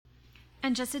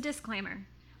And just a disclaimer,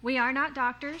 we are not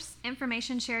doctors.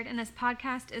 Information shared in this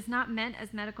podcast is not meant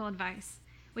as medical advice.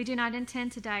 We do not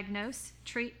intend to diagnose,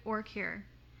 treat, or cure.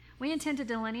 We intend to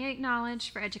delineate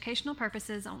knowledge for educational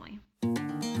purposes only.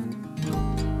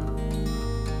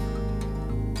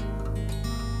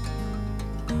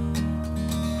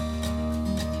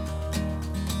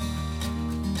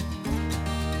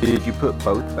 Did you put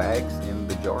both bags in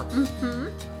the jar? Mm-hmm.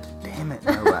 Damn it,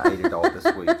 no, I ate it all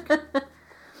this week.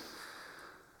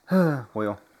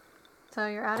 Well. So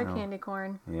you're out of candy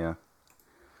corn. Yeah.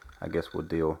 I guess we'll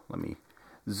deal. Let me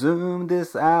zoom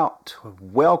this out.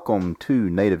 Welcome to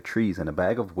Native Trees and a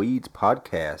Bag of Weeds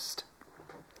podcast.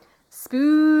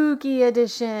 Spooky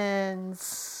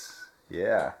editions.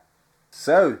 Yeah.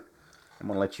 So, I'm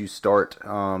going to let you start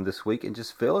this week and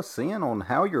just fill us in on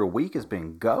how your week has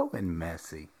been going,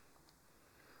 Messy.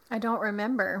 I don't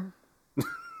remember.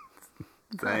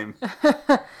 Same.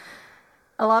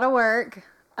 A lot of work.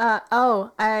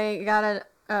 I got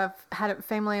had a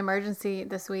family emergency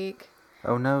this week.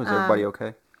 Oh no, is everybody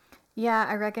okay? Yeah,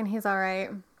 I reckon he's all right.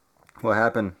 What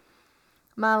happened?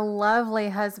 My lovely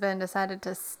husband decided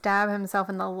to stab himself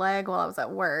in the leg while I was at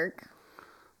work.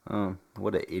 Oh,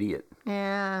 what an idiot.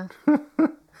 Yeah.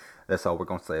 That's all we're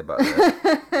going to say about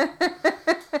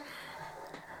that.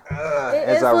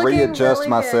 As I readjust really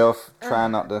myself,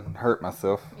 trying not to hurt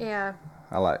myself. Yeah.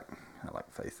 I like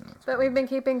facing this. But we've been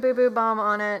keeping Boo Boo Balm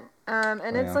on it,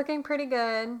 and it's looking pretty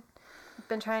good. I've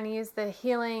been trying to use the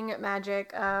healing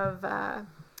magic of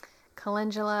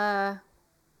calendula,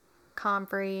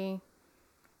 comfrey,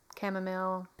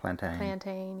 chamomile,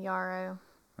 plantain, yarrow,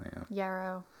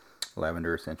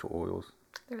 lavender essential oils.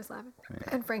 There's lavender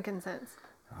and frankincense.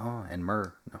 Oh, and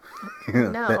myrrh.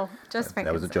 No, just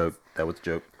frankincense. That was a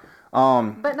joke.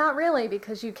 But not really,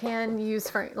 because you can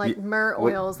use myrrh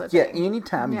oils.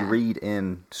 Anytime you read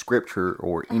in scripture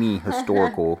or any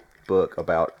historical book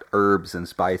about herbs and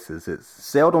spices, it's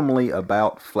seldomly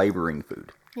about flavoring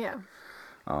food. Yeah.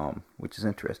 Which is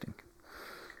interesting.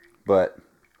 But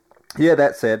yeah,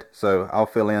 that said, so I'll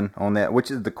fill in on that. Which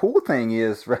is the cool thing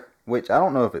is, which I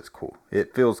don't know if it's cool.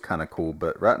 It feels kind of cool,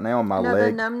 but right now my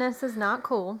leg. The numbness is not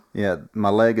cool. Yeah, my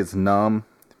leg is numb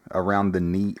around the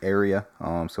knee area,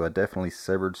 so I definitely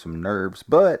severed some nerves,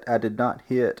 but I did not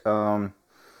hit the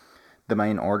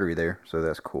main artery there, so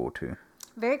that's cool too.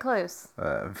 Very close.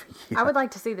 Yeah. I would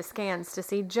like to see the scans to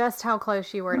see just how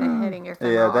close you were to hitting your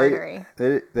femoral artery.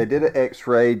 They did an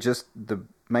x-ray. Just the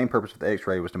main purpose of the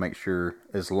x-ray was to make sure,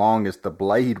 as long as the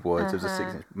blade was, it was a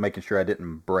 6-inch, making sure I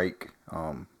didn't break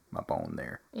my bone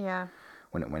there. Yeah.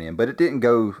 When it went in, but it didn't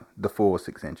go the full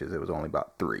 6 inches. It was only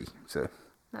about 3. So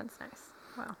that's nice.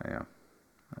 Wow. Yeah.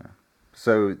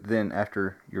 So then,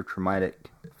 after your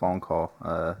traumatic phone call,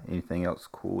 anything else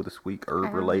cool this week,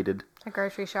 herb related? I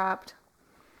grocery shopped.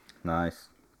 Nice.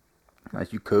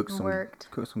 You cooked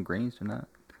some greens tonight.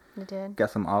 I did.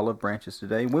 Got some olive branches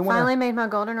today. Finally made my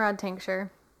goldenrod tincture.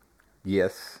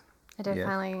 Yes. I did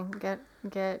finally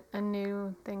get a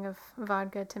new thing of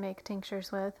vodka to make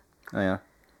tinctures with. Oh, yeah.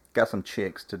 Got some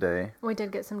chicks today. We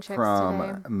did get some chicks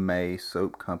from May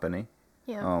Soap Company.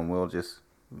 Yeah. We'll just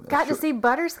got to see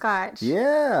butterscotch.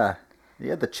 Yeah.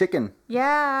 Yeah, the chicken.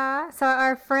 Yeah. So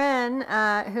our friend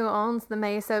who owns the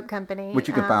May Soap Company. Which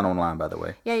you can find online, by the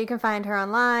way. Yeah, you can find her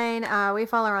online. We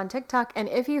follow her on TikTok. And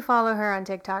if you follow her on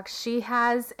TikTok, she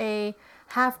has a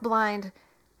half-blind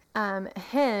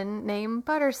hen named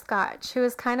Butterscotch, who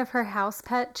is kind of her house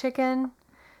pet chicken.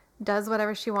 Does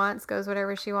whatever she wants, goes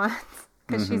whatever she wants.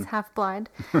 Because she's half blind.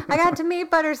 I got to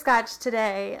meet Butterscotch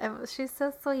today. She's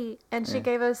so sweet. And she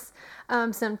gave us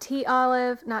some just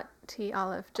olive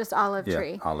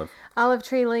tree. Olive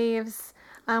tree leaves,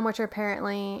 which are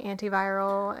apparently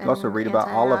antiviral. And you also read about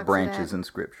olive branches in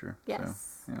scripture.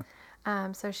 Yes. So,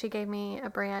 yeah. So she gave me a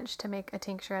branch to make a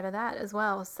tincture out of that as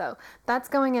well. So that's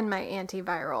going in my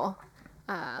antiviral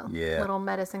little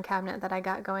medicine cabinet that I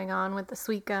got going on with the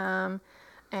sweet gum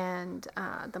and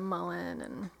the mullein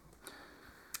and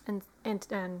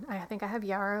I think I have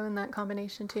yarrow in that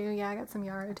combination too. Yeah, I got some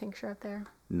yarrow tincture up there.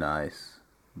 Nice.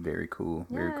 Very cool.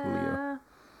 Yeah. Very cool, yeah.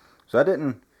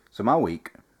 So my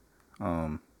week,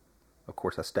 of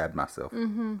course I stabbed myself.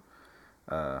 Mm-hmm.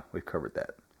 We've covered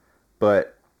that.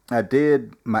 But I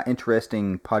did, my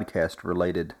interesting podcast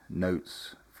related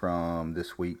notes from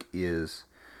this week is,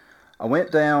 I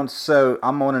went down, so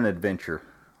I'm on an adventure.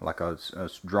 Like I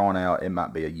was drawn out, it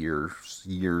might be a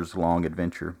years long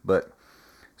adventure, but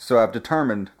so I've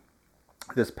determined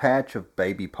this patch of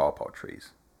baby pawpaw trees,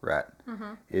 right,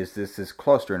 is this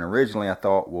cluster. And originally I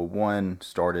thought, well, one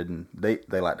started and they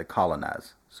like to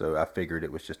colonize. So I figured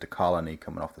it was just a colony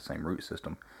coming off the same root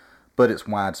system. But it's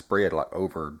widespread, like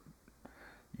over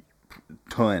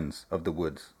tons of the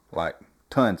woods, like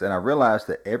tons. And I realized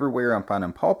that everywhere I'm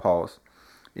finding pawpaws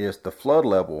is the flood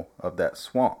level of that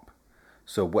swamp.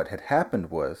 So what had happened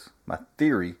was, my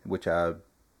theory, which I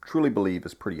truly believe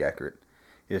is pretty accurate,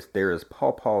 is there is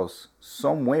pawpaws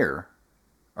somewhere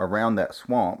around that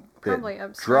swamp that Probably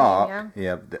upstream, dropped,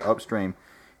 the upstream,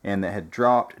 and that had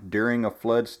dropped during a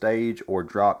flood stage or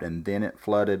dropped and then it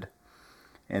flooded.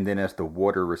 And then as the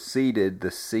water receded,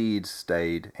 the seeds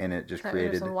stayed, and it just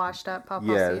created some washed up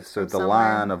pawpaw seeds. So the somewhere.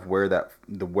 line of where the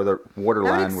water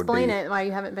line would be. Explain it why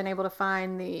you haven't been able to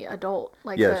find the adult.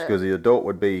 Yes, because the adult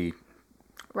would be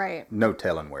right. No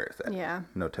telling where it's at. Yeah.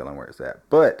 No telling where it's at.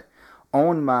 But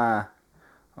on my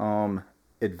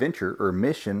adventure or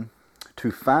mission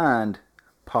to find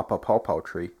pawpaw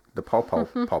tree, the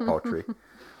pawpaw tree,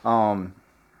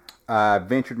 I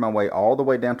ventured my way all the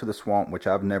way down to the swamp, which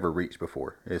I've never reached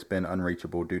before. It's been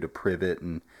unreachable due to privet,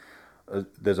 and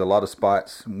there's a lot of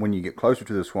spots when you get closer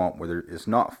to the swamp where it's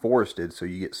not forested, so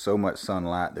you get so much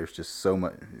sunlight. There's just so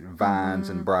much vines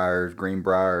and briars,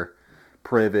 greenbrier,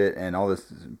 privet, and all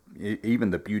this.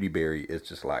 Even the beautyberry is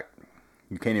just like,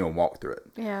 you can't even walk through it.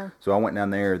 Yeah. So I went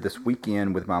down there this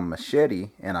weekend with my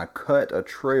machete, and I cut a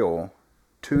trail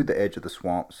to the edge of the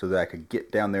swamp so that I could get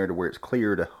down there to where it's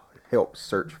clear to help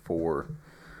search for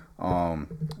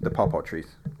the pawpaw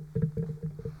trees.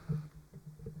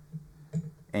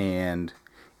 And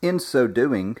in so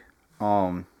doing,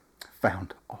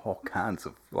 found all kinds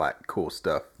of like cool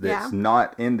stuff that's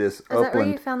not in this upland. Is that where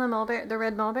you found the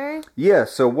red mulberry? Yeah,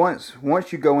 so once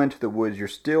you go into the woods, you're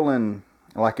still in,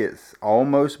 like, it's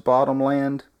almost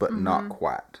bottomland, but not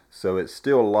quite. So it's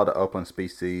still a lot of upland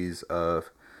species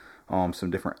of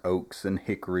some different oaks and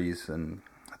hickories and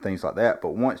things like that.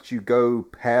 But once you go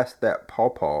past that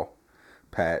pawpaw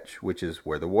patch, which is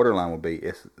where the water line will be,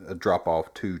 it's a drop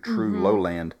off to true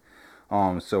lowland.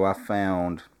 So I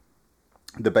found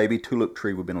the baby tulip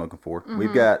tree we've been looking for.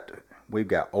 We've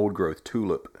got old growth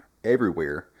tulip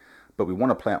everywhere, but we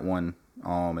want to plant one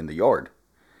in the yard.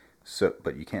 So,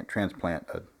 but you can't transplant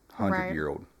a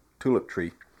 100-year-old tulip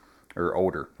tree or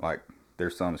older. Like,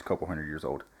 there's some that's a couple hundred years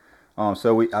old.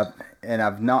 So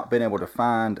I've not been able to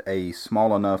find a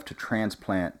small enough to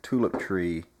transplant tulip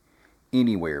tree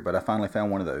anywhere, but I finally found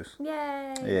one of those.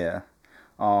 Yay! Yeah.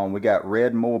 We got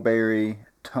red mulberry,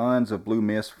 tons of blue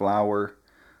mist flower,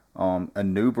 a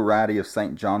new variety of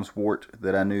St. John's wort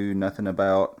that I knew nothing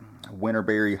about,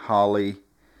 winterberry, holly.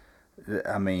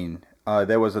 I mean,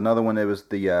 there was another one that was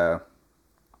the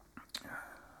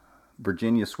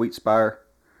Virginia sweet spire,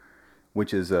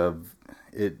 which is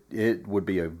it would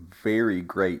be a very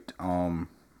great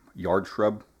yard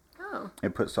shrub. Oh.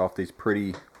 It puts off these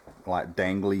pretty, like,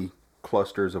 dangly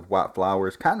clusters of white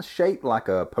flowers, kind of shaped like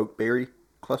a pokeberry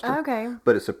cluster. Okay.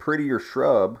 But it's a prettier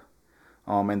shrub,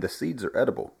 and the seeds are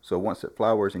edible. So once it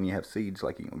flowers and you have seeds,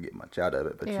 like, you don't get much out of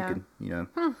it, but you can,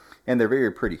 and they're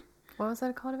very pretty. What was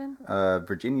that called again?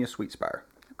 Virginia sweet spire.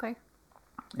 Okay.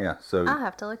 Yeah, so I'll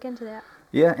have to look into that.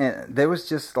 yeah, and there was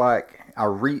just like, I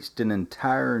reached an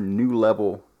entire new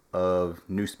level of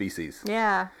new species.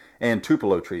 Yeah. And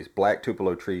Tupelo trees, black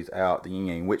Tupelo trees out the yin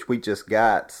yang, which we just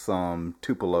got some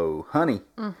Tupelo honey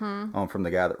from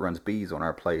the guy that runs bees on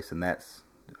our place, and that's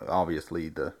obviously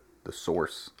the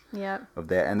source of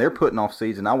that. And they're putting off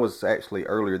seeds, and I was actually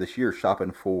earlier this year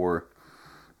shopping for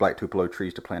black Tupelo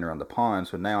trees to plant around the pond,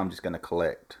 so now I'm just going to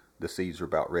collect. The seeds are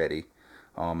about ready.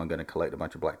 I'm going to collect a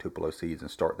bunch of black Tupelo seeds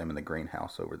and start them in the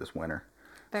greenhouse over this winter.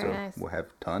 Very nice. We'll have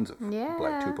tons of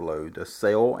black Tupelo to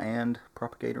sell and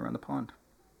propagate around the pond.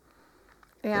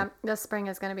 Yeah, this spring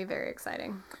is going to be very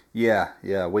exciting. Yeah.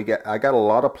 I got a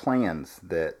lot of plans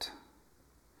that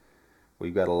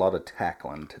we've got a lot of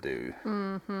tackling to do.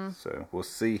 Mm-hmm. So we'll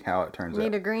see how it turns out.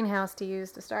 Need a greenhouse to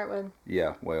use to start with.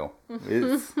 Yeah, well,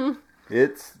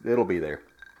 it'll be there.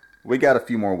 We got a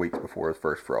few more weeks before the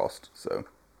first frost, so.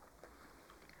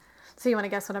 So you want to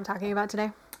guess what I'm talking about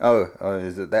today? Oh,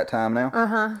 is it that time now?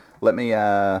 Uh-huh. Let me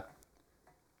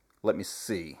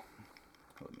see.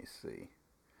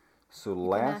 So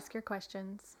You can ask your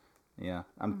questions. Yeah,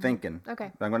 I'm thinking.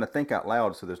 Okay. I'm going to think out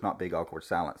loud so there's not big awkward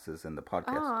silences in the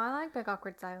podcast. Oh, I like big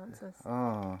awkward silences.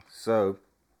 Oh, so.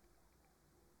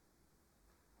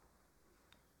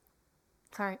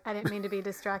 Sorry, I didn't mean to be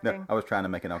distracting. No, I was trying to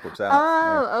make an awkward silence.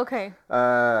 Oh, okay.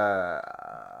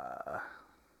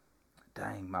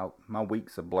 Dang, my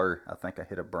week's a blur. I think I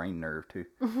hit a brain nerve too.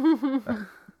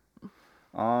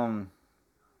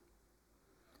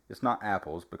 It's not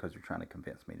apples because you're trying to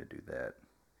convince me to do that.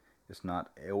 It's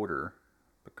not elder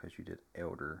because you did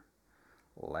elder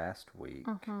last week.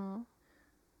 Mm-hmm.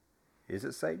 Is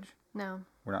it sage? No.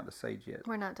 We're not to sage yet.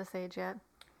 We're not to sage yet.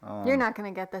 You're not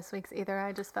going to get this week's either.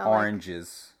 I just felt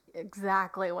Oranges.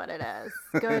 Exactly what it is.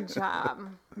 Good job.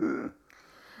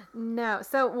 No.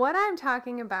 So what I'm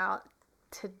talking about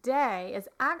today is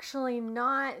actually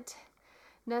not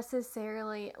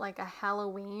necessarily like a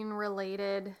Halloween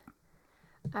related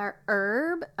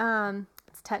herb.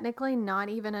 It's technically not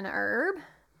even an herb.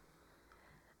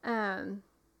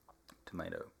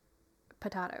 Tomato.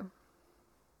 Potato.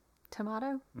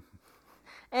 Tomato?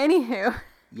 Anywho.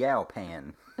 Yao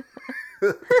pan.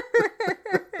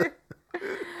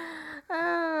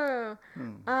 Oh.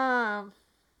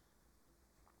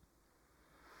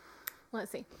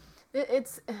 Let's see.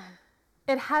 It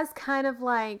has kind of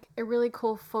like a really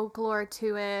cool folklore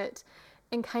to it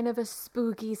and kind of a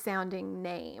spooky sounding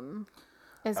name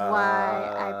is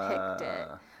why I picked it.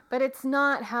 But it's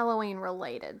not Halloween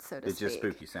related, so to speak. It's just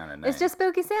spooky sounding name. It's just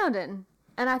spooky sounding.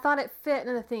 And I thought it fit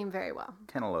in the theme very well.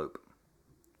 Cantaloupe.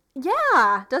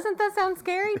 Yeah. Doesn't that sound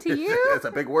scary to you? That's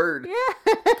a big word.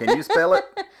 Yeah. Can you spell it?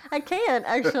 I can,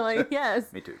 actually.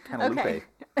 Yes. Me too. Cantaloupe.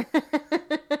 Okay.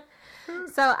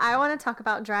 So I want to talk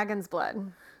about dragon's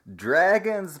blood.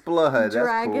 Dragon's blood.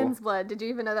 Dragon's That's blood. Did you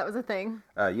even know that was a thing?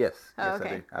 cool. Yes. Oh, Yes, okay.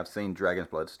 I do. I've seen dragon's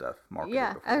blood stuff marketed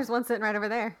Yeah. before. There's one sitting right over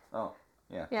there. Oh,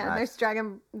 yeah. Yeah. Nice.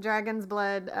 There's dragon's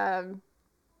blood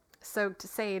soaked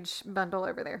sage bundle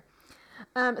over there.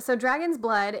 So dragon's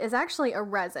blood is actually a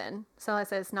resin. So I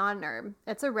say it's not an herb.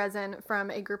 It's a resin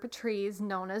from a group of trees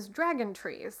known as dragon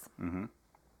trees. Mm-hmm.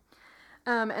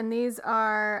 And these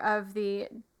are of the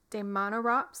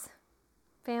Daemonoropes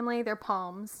family. They're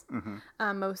palms,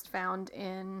 most found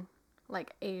in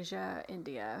like Asia,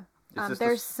 India.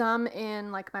 There's some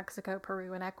in like Mexico,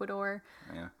 Peru, and Ecuador.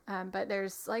 Yeah. But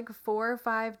there's like 4 or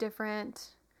 5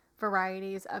 different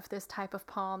varieties of this type of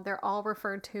palm. They're all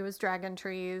referred to as dragon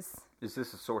trees. Is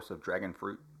this a source of dragon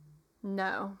fruit?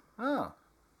 No. Oh.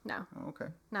 No. Okay.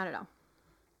 Not at all.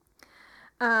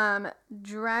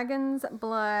 Dragon's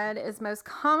blood is most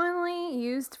commonly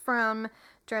used from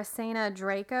Dracaena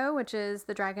draco, which is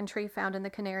the dragon tree found in the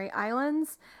Canary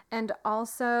Islands, and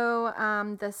also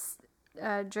this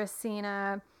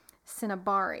Dracaena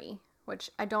cinnabari, which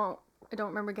I don't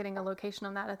remember getting a location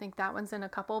on that. I think that one's in a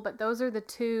couple, but those are the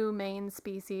 2 main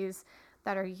species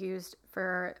that are used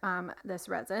for this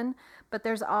resin. But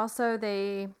there's also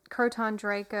the Croton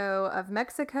draco of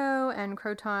Mexico and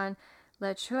Croton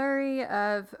lechuri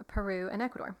of Peru and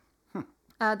Ecuador.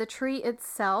 The tree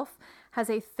itself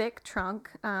has a thick trunk.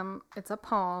 It's a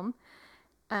palm.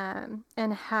 And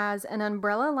has an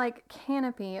umbrella-like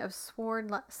canopy of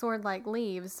sword-like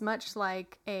leaves, much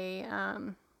like a...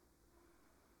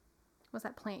 what's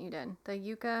that plant you did? The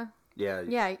yucca?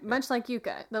 Yeah, much like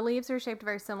yucca. The leaves are shaped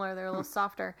very similar. They're a little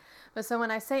softer. But so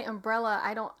when I say umbrella,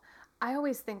 I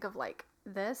always think of like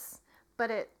this,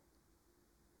 but it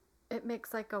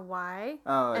makes like a Y.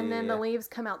 Oh, and yeah, then yeah. the leaves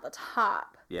come out the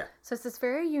top. Yeah. So it's this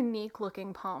very unique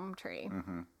looking palm tree.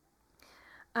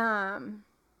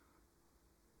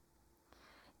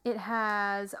 It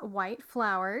has white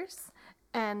flowers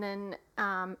and then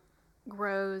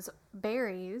grows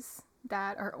berries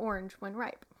that are orange when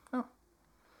ripe. Oh.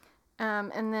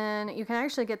 And then you can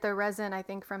actually get the resin, I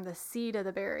think, from the seed of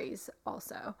the berries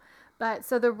also. But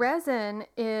so the resin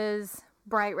is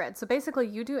bright red. So basically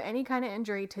you do any kind of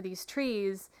injury to these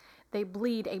trees, they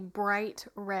bleed a bright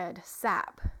red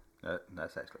sap.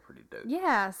 That's actually pretty dope.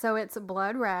 Yeah, so it's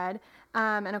blood red.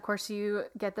 And of course you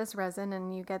get this resin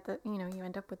and you get you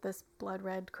end up with this blood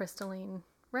red crystalline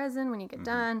resin when you get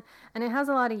done. And it has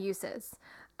a lot of uses.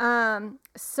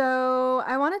 So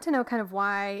I wanted to know kind of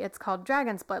why it's called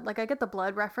dragon's blood. Like I get the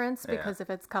blood reference because of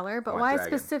its color, but why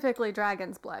dragon? specifically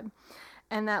dragon's blood?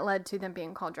 And that led to them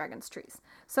being called dragon's trees.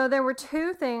 So there were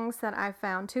 2 things that I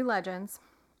found, 2 legends.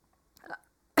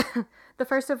 The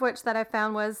first of which that I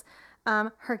found was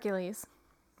Hercules.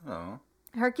 Oh.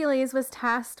 Hercules was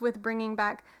tasked with bringing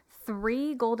back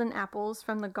 3 golden apples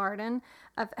from the garden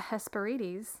of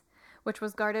Hesperides, which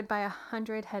was guarded by a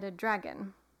 100-headed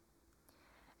dragon.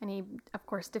 And he, of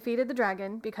course, defeated the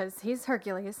dragon because he's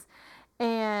Hercules,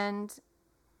 and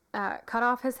cut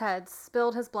off his head,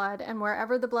 spilled his blood, and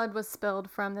wherever the blood was spilled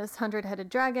from this 100-headed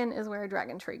dragon is where a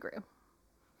dragon tree grew.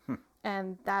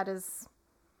 And that is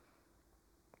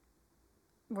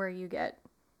where you get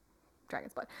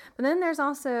dragon's blood. But then there's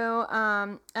also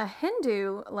a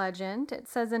Hindu legend. It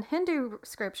says in Hindu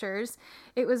scriptures,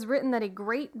 it was written that a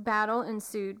great battle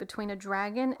ensued between a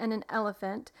dragon and an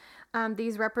elephant.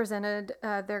 These represented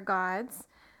their gods,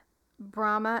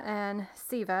 Brahma and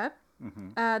Shiva.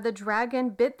 The dragon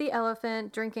bit the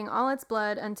elephant, drinking all its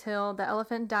blood until the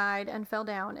elephant died and fell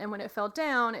down. And when it fell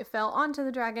down, it fell onto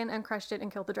the dragon and crushed it and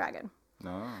killed the dragon.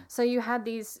 No. So you had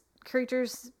these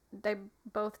creatures they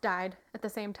both died at the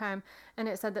same time, and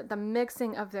it said that the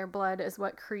mixing of their blood is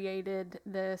what created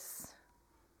this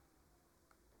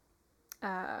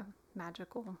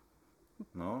magical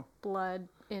No. blood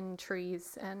in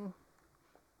trees and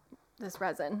this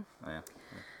resin.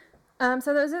 Yeah.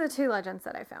 So those are the two legends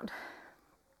that I found,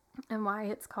 and why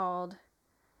it's called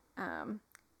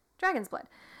dragon's blood.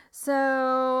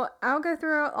 So I'll go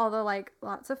through all the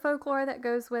lots of folklore that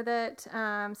goes with it.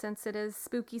 Since it is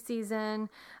spooky season,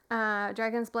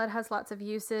 dragon's blood has lots of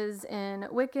uses in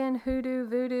Wiccan, hoodoo,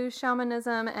 voodoo,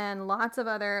 shamanism, and lots of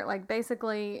other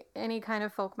basically any kind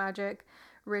of folk magic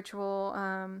ritual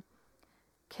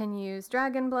can use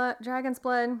dragon's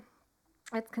blood.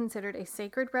 It's considered a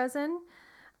sacred resin.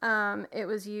 It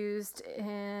was used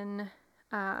in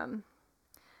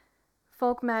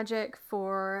folk magic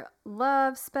for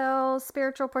love spells,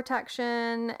 spiritual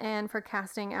protection, and for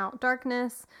casting out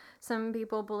darkness. Some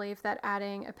people believe that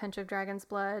adding a pinch of dragon's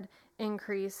blood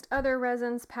increased other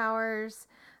resins' powers.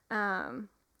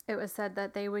 It was said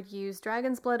that they would use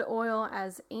dragon's blood oil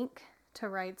as ink to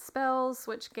write spells,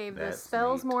 which gave the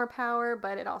spells more power,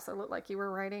 but it also looked like you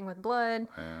were writing with blood.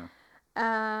 Yeah.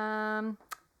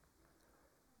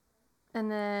 And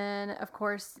then, of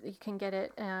course, you can get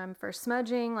it for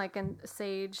smudging,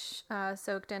 sage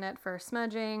soaked in it for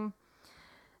smudging.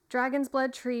 Dragon's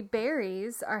blood tree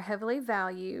berries are heavily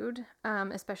valued,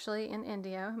 especially in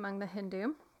India among the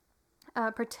Hindu,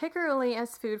 particularly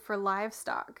as food for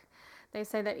livestock. They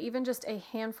say that even just a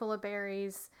handful of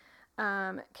berries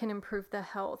can improve the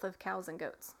health of cows and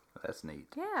goats. That's neat.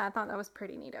 Yeah, I thought that was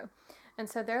pretty neato. And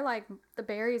so they're the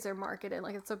berries are marketed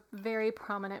it's a very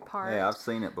prominent part. Yeah, I've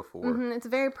seen it before. Mm-hmm, it's a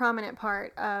very prominent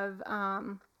part of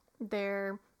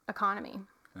their economy.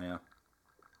 Yeah.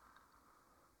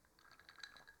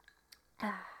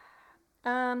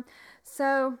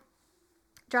 So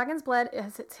dragon's blood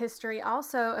is its history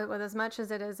also, with as much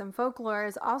as it is in folklore,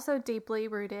 is also deeply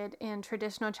rooted in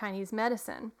traditional Chinese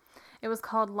medicine. It was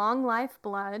called long life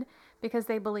blood because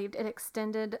they believed it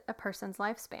extended a person's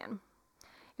lifespan.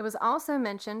 It was also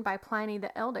mentioned by Pliny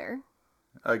the Elder.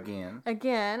 Again,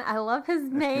 I love his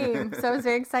name, so I was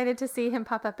very excited to see him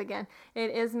pop up again. It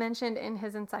is mentioned in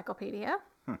his encyclopedia.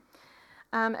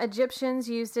 Egyptians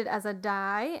used it as a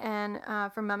dye and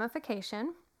for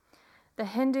mummification. The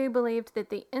Hindu believed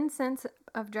that the incense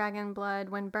of dragon blood,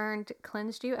 when burned,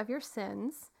 cleansed you of your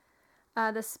sins.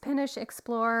 The Spanish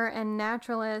explorer and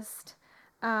naturalist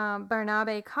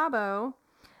Bernabe Cabo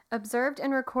observed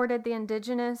and recorded the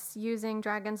indigenous using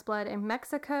dragon's blood in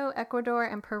Mexico, Ecuador,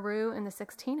 and Peru in the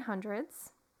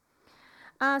 1600s.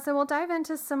 So we'll dive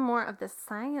into some more of the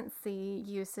sciencey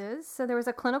uses. So there was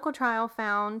a clinical trial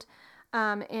found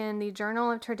in the Journal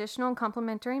of Traditional and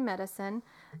Complementary Medicine,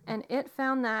 and it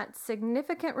found that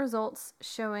significant results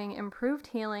showing improved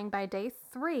healing by day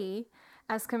 3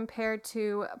 as compared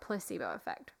to placebo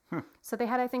effect. So they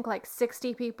had, I think,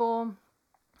 60 people,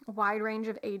 a wide range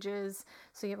of ages,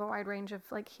 so you have a wide range of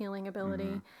healing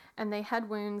ability, and they had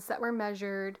wounds that were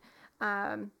measured,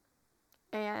 and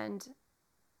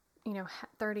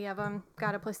 30 of them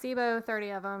got a placebo, 30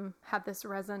 of them had this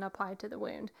resin applied to the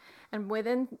wound, and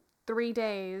within 3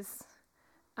 days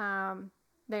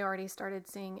they already started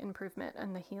seeing improvement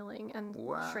in the healing and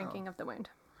shrinking of the wound.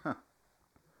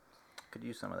 Could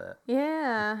use some of that.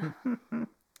 Yeah.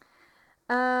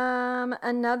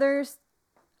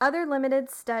 Other limited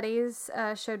studies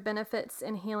showed benefits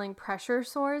in healing pressure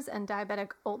sores and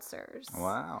diabetic ulcers.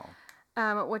 Wow.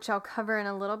 Which I'll cover in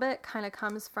a little bit, kind of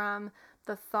comes from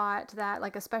the thought that,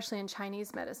 especially in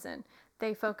Chinese medicine,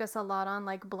 they focus a lot on,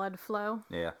 blood flow.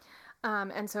 Yeah.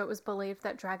 And so it was believed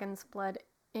that dragon's blood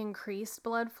increased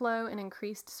blood flow and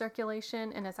increased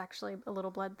circulation, and it's actually a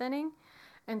little blood thinning.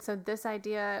 And so this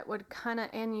idea would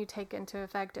and you take into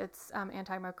effect its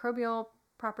antimicrobial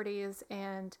properties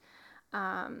and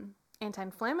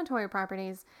anti-inflammatory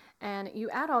properties, and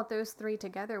you add all those three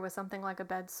together with something like a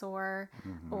bed sore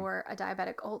or a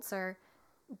diabetic ulcer,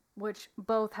 which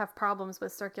both have problems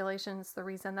with circulation. It's the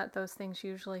reason that those things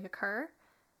usually occur,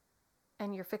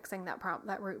 and you're fixing that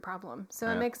root problem. So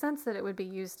it makes sense that it would be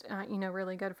used,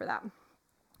 really good for that,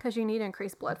 because you need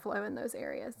increased blood flow in those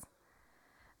areas.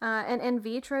 An in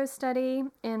vitro study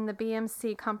in the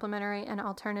BMC Complementary and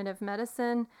Alternative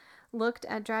Medicine looked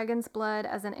at dragon's blood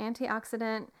as an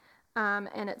antioxidant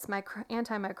and its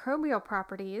antimicrobial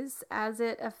properties as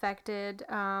it affected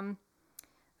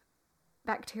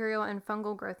bacterial and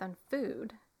fungal growth on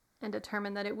food, and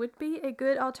determined that it would be a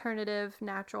good alternative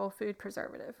natural food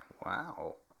preservative.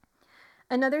 Wow.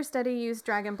 Another study used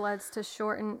dragon's blood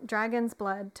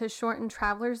to shorten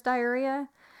travelers' diarrhea,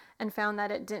 and found that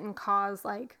it didn't cause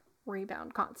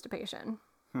rebound constipation.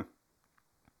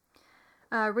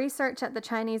 Research at the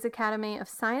Chinese Academy of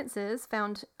Sciences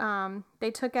found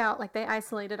they took out, like they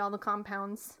isolated all the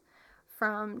compounds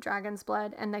from dragon's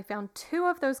blood, and they found 2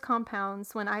 of those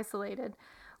compounds, when isolated,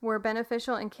 were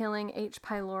beneficial in killing H.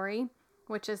 pylori,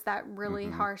 which is that really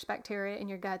harsh bacteria in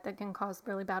your gut that can cause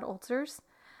really bad ulcers.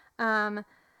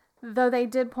 Though they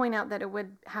did point out that it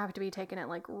would have to be taken at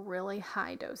like really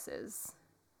high doses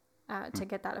to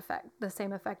get that effect, the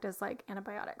same effect as like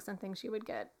antibiotics and things you would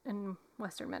get in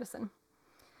Western medicine.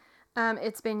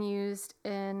 It's been used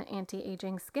in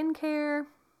anti-aging skincare,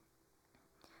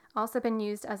 also been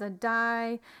used as a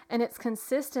dye, and its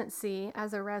consistency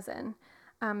as a resin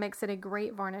makes it a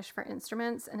great varnish for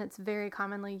instruments, and it's very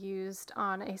commonly used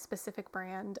on a specific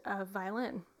brand of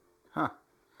violin. Huh.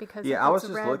 Because I was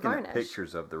just looking varnish. at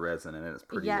pictures of the resin, and it's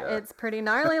pretty... it's pretty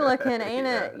gnarly looking, ain't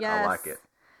it? Yes. I like it.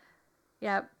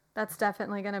 Yep, that's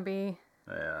definitely going to be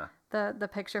Yeah. the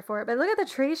picture for it. But look at the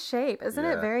tree's shape. Isn't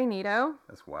it very neato?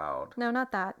 That's wild. No,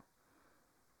 not that.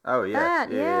 Oh, yeah.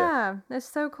 That, yeah. That's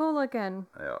so cool looking.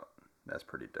 Yeah, that's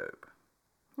pretty dope.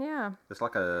 Yeah. It's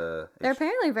like a... They're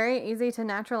apparently very easy to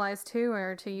naturalize, too,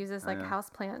 or to use as, like,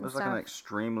 houseplant and It's stuff. like an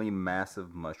extremely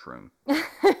massive mushroom.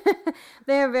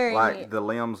 They're very like, neat. the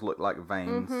limbs look like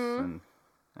veins, and...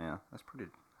 Yeah, that's pretty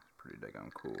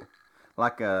daggone cool.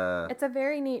 Like a... It's a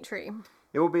very neat tree.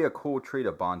 It would be a cool tree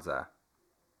to bonsai.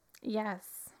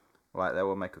 Yes. Like, that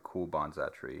would make a cool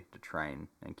bonsai tree to train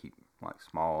and keep, like,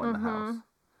 small in the house.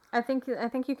 I think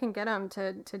you can get them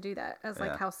to do that as,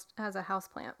 like, as a house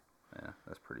plant. Yeah,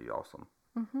 that's pretty awesome.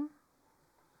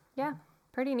 Yeah,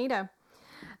 pretty neato.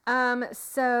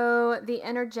 So the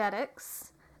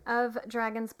energetics of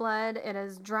dragon's blood, it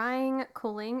is drying,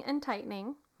 cooling, and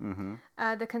tightening.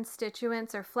 The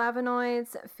constituents are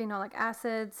flavonoids, phenolic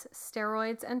acids,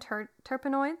 steroids, and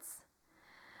terpenoids.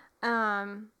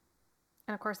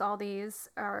 And of course, all these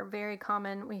are very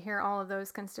common. We hear all of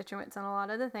those constituents and a lot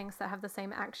of the things that have the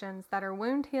same actions that are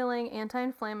wound healing,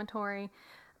 anti-inflammatory,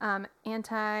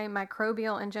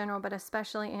 antimicrobial in general, but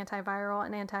especially antiviral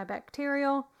and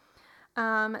antibacterial.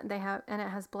 And it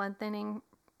has blood thinning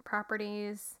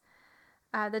properties.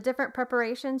 The different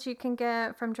preparations you can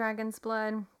get from dragon's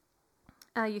blood.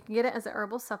 You can get it as an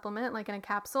herbal supplement, like in a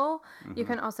capsule. You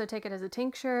can also take it as a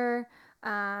tincture.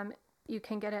 You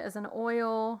can get it as an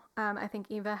oil. I think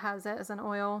Eva has it as an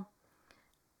oil.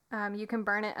 You can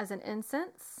burn it as an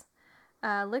incense.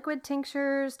 Liquid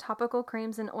tinctures, topical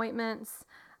creams, and ointments.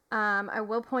 I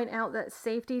will point out that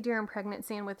safety during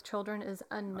pregnancy and with children is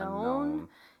unknown.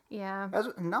 Yeah.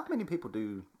 Not many people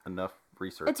do enough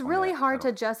research. It's really hard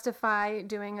to justify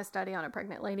doing a study on a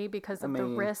pregnant lady because of the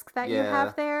risk that you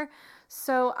have there.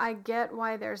 So I get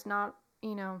why there's not,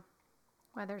 a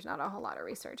whole lot of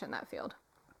research in that field.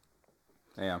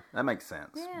 Yeah, that makes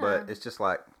sense. Yeah. But it's just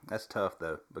like, that's tough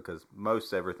though, because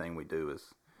most everything we do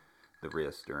is the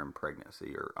risk during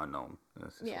pregnancy or unknown.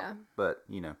 But,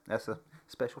 that's a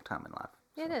special time in life.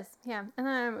 So. It is, yeah. And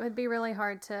then it would be really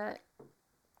hard to,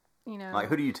 Like,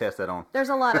 who do you test that on? There's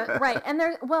a lot of, right. And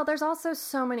there's also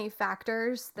so many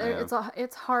factors that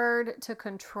it's hard to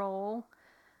control.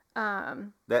 That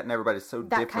and everybody's so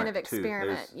different, that kind of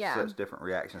experiment. Too. There's such different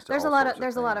reactions to there's all sorts of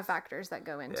there's things. a lot of factors that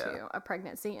go into a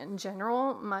pregnancy in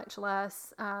general, much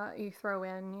less you throw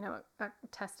in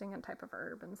testing and type of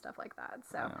herb and stuff like that.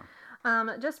 So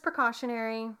just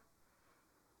precautionary.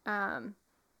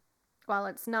 While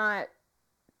it's not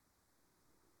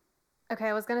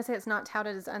I was going to say it's not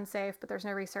touted as unsafe, but there's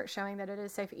no research showing that it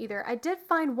is safe either. I did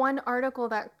find one article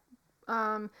that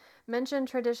mentioned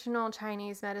traditional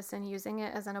Chinese medicine using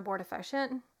it as an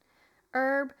abortifacient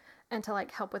herb and to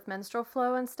help with menstrual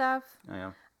flow and stuff.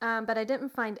 But I didn't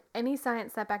find any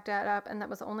science that backed that up, and that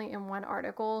was only in one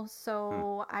article.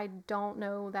 So I don't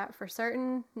know that for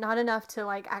certain. Not enough to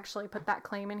actually put that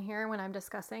claim in here when I'm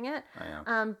discussing it.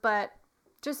 But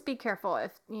just be careful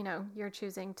if you're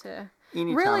choosing to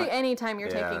anytime you're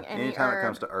taking any anytime herb. it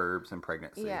comes to herbs and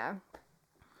pregnancy. Yeah.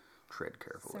 Tread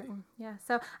carefully.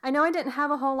 So I know I didn't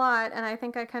have a whole lot, and I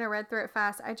think I kind of read through it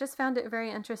fast. I just found it very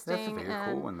interesting. That's a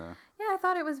very cool one, though. Yeah, I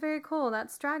thought it was very cool.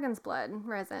 That's dragon's blood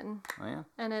resin. Oh, yeah.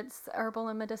 And it's herbal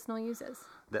and medicinal uses.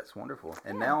 That's wonderful.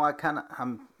 And now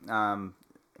I'm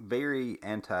very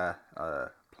anti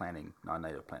planting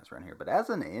non-native plants around here. But as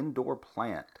an indoor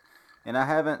plant, and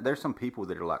there's some people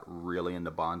that are really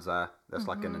into bonsai. That's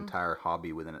like an entire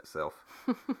hobby within itself.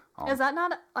 Is that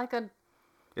not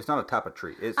It's not a type of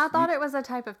tree. I thought it was a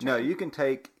type of tree. No, you can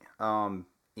take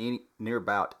near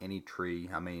about any tree.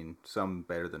 I mean, some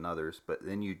better than others, but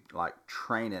then you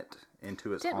train it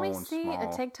into its own small... Didn't we see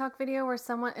a TikTok video where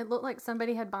it looked like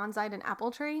somebody had bonsai'd an apple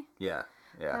tree? Yeah.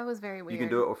 Yeah. That was very weird. You can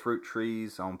do it with fruit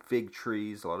trees, on fig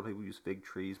trees. A lot of people use fig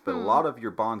trees. But a lot of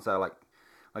your bonsai, like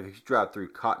if you drive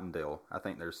through Cottondale, I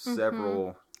think there's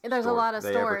several There's a lot of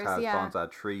they stores, advertise yeah.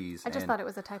 bonsai trees. I just thought it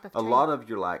was a type of a tree. lot of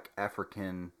your like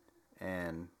African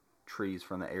and trees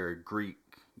from the area, Greek,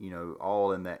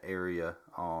 all in that area.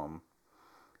 A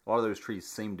lot of those trees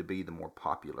seem to be the more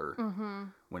popular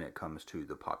when it comes to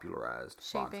the popularized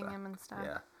shaping bonsai. them and stuff.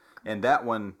 Yeah, and that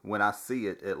one, when I see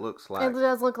it, it looks like it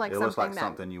does look like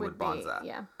something you would bonsai.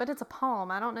 Yeah, but it's a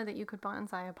palm. I don't know that you could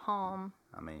bonsai a palm.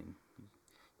 I mean, you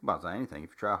can bonsai anything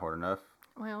if you try hard enough.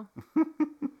 Well,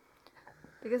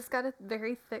 because it's got a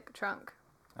very thick trunk.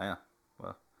 Yeah,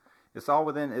 well, it's all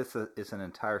within. It's an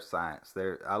entire science.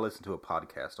 I listened to a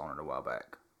podcast on it a while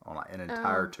back on like an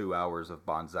entire 2 hours of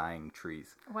bonsaiing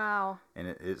trees. Wow. And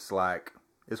it's like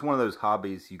it's one of those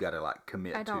hobbies you got to like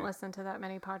commit to. I don't listen to that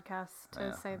many podcasts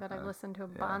to say that I've listened to a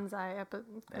bonsai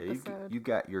episode. You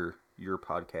got your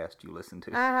podcast you listen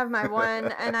to. I have my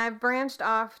one, and I've branched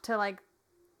off to like.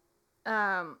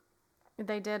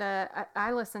 They did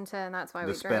I listened to, and that's why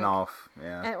we drank. The spin-off,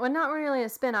 yeah. And, well, not really a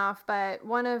spin-off, but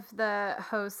one of the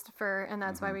hosts for And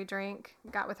That's Why We Drink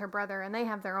got with her brother, and they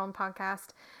have their own podcast.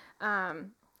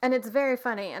 And it's very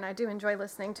funny, and I do enjoy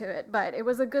listening to it, but it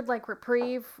was a good, like,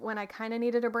 reprieve when I kind of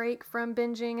needed a break from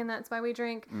binging And That's Why We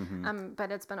Drink.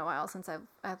 But it's been a while since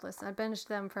I've listened. I binged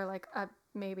them for, like,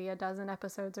 maybe a dozen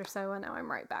episodes or so, and now I'm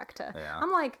right back to... Yeah.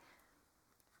 I'm, like...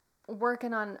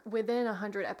 working on within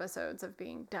 100 episodes of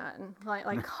being done,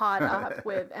 like caught up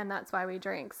with And That's Why We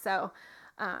Drink. So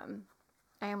I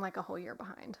am like a whole year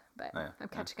behind, but I'm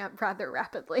catching up rather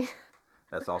rapidly.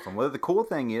 That's awesome. Well, the cool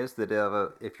thing is that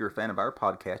if you're a fan of our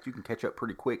podcast, you can catch up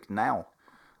pretty quick now.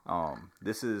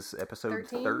 This is episode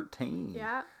 13.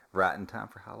 Yeah. Right in time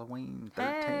for Halloween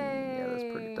 13. Hey. Yeah,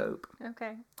 that's pretty dope.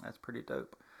 Okay. That's pretty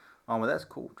dope. Well, that's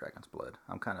cool, Dragon's Blood.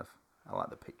 I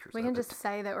like the pictures. We can just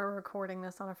say that we're recording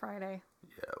this on a Friday.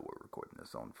 Yeah, we're recording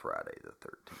this on Friday the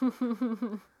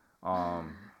 13th.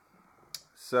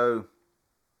 So,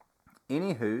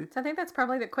 anywho. So I think that's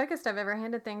probably the quickest I've ever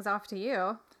handed things off to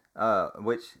you.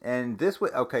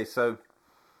 Okay, so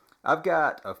I've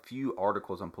got a few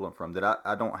articles I'm pulling from that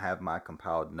I don't have my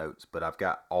compiled notes, but I've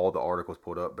got all the articles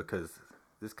pulled up because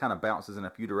this kind of bounces in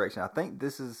a few directions. I think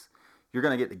you're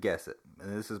going to get to guess it.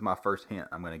 And this is my first hint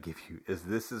I'm going to give you.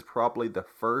 This is probably the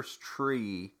first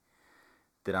tree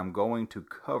that I'm going to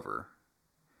cover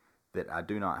that I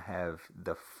do not have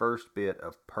the first bit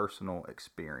of personal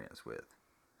experience with.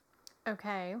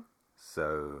 Okay.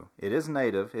 So, it is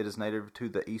native. It is native to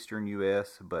the eastern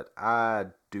U.S., but I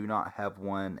do not have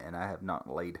one, and I have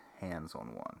not laid hands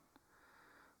on one.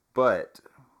 But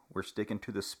we're sticking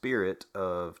to the spirit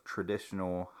of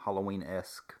traditional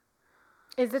Halloween-esque.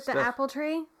 Is it the apple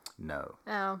tree? No.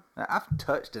 Oh. I've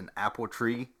touched an apple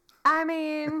tree. I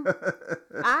mean,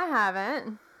 I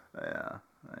haven't. Yeah.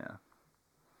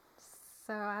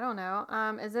 So I don't know.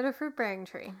 Is it a fruit-bearing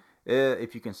tree?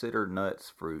 If you consider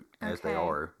nuts fruit, as they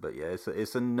are. But yeah,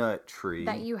 it's a nut tree.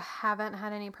 That you haven't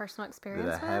had any personal experience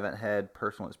with? That I haven't had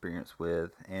personal experience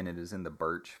with, and it is in the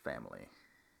birch family.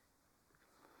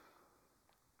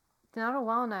 It's not a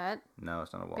walnut. No,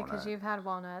 it's not a walnut. Because you've had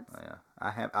walnuts. Yeah,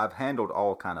 I've handled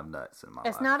all kind of nuts in my life.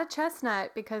 It's not a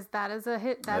chestnut because that is a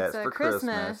hit. That's a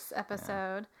Christmas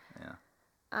episode. Yeah.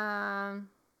 God,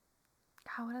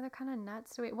 what other kind of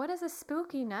nuts do we? What is a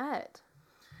spooky nut?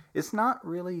 It's not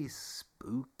really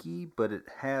spooky, but it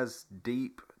has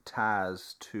deep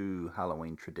ties to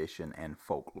Halloween tradition and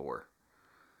folklore.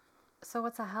 So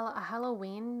what's a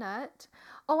Halloween nut?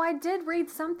 Oh, I did read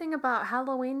something about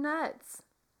Halloween nuts.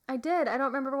 I did. I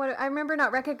don't remember I remember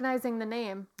not recognizing the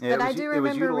name. Yeah, but I do remember it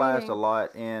was utilized reading. a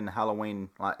lot in Halloween,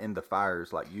 like in the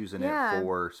fires, like using it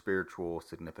for spiritual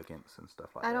significance and stuff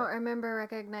like that. I don't remember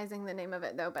recognizing the name of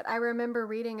it though, but I remember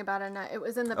reading about a nut. It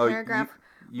was in the paragraph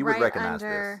you would right recognize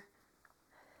under. This.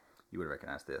 You would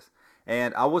recognize this.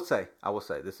 And I will say,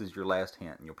 this is your last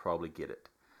hint, and you'll probably get it.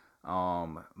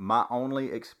 My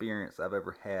only experience I've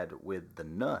ever had with the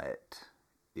nut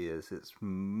is it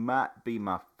might be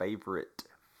my favorite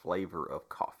flavor of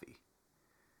coffee.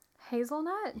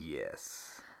 Hazelnut?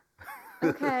 Yes.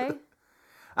 Okay.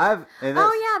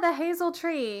 The hazel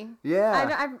tree.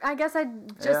 Yeah. I guess I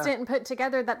just didn't put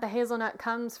together that the hazelnut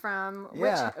comes from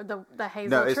the hazel tree.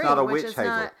 No, it's not a witch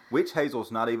hazel. Witch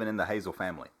hazel's not even in the hazel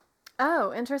family.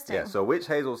 Oh, interesting. Yeah, so witch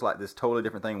hazel's like this totally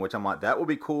different thing, which I'm like, that would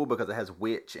be cool because it has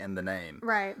witch in the name.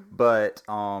 Right. But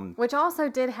which also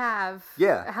did have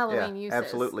Halloween uses.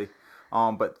 Absolutely.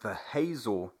 But the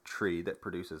hazel tree that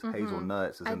produces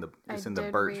hazelnuts is in the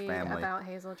birch family. About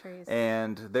hazel trees.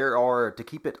 And there are, to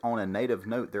keep it on a native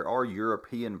note, there are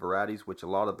European varieties, which a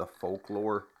lot of the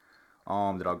folklore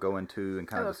that I'll go into and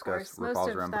kind of discuss revolves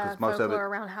most around, of because the most of it folklore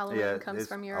around Halloween comes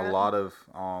from Europe. A lot of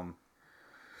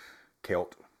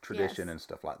Celt tradition Yes. and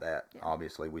stuff like that. Yeah.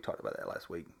 Obviously, we talked about that last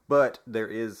week. But there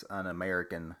is an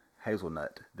American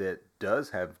hazelnut that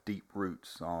does have deep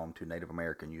roots to Native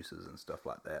American uses and stuff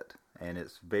like that. And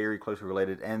it's very closely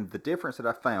related. And the difference that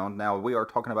I found, now we are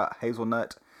talking about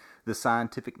hazelnut, the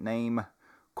scientific name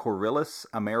Coryllis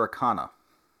americana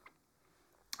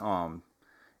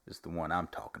is the one I'm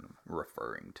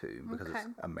referring to, because it's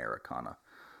Americana.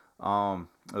 I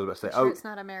was about to say, It's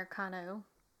not Americano.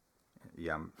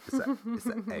 Yeah, it's a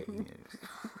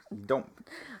don't.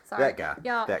 Sorry. That guy.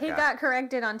 Y'all, that he guy. got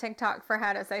corrected on TikTok for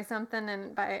how to say something,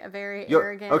 and by a very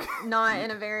arrogant, okay. not in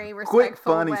a very respectful Quick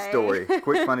funny way. story.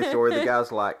 Quick funny story. The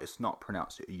guy's like, it's not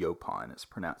pronounced Yopan, it's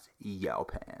pronounced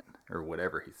Yaupan, or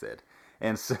whatever he said.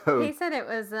 And so He said it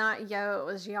was not yo,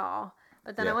 it was y'all.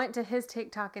 But then I Yeah. went to his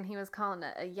TikTok and he was calling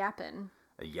it a yappin'.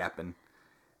 a yappin'.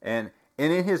 And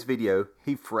in his video,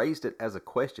 he phrased it as a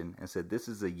question and said, this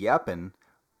is a yappin',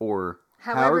 or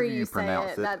however you say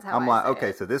pronounce it. that's how I'm I like, say okay,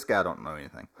 it. so this guy don't know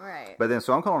anything. Right. But then,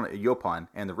 so I'm calling it a Yopan.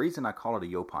 And the reason I call it a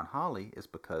Yopan holly is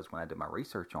because when I did my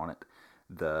research on it,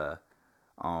 the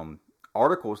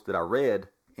articles that I read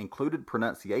included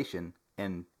pronunciation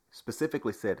and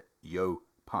specifically said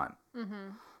Yopan.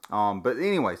 But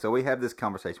anyway, so we have this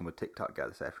conversation with TikTok guy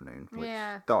this afternoon, which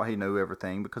thought he knew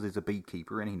everything because he's a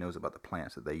beekeeper and he knows about the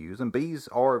plants that they use. And bees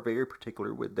are very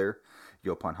particular with their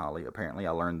Yopan holly. Apparently,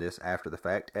 I learned this after the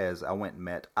fact as I went and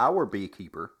met our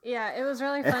beekeeper. Yeah, it was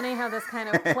really funny how this kind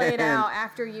of played out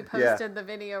after you posted the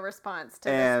video response to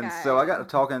this guy. And so I got to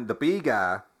talking, the bee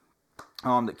guy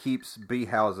that keeps bee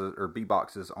houses or bee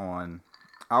boxes on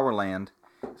our land.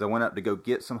 So I went up to go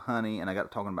get some honey, and I got to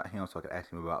talking about him so I could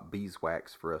ask him about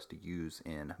beeswax for us to use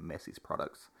in Messie's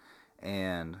products.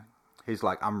 And he's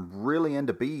like, I'm really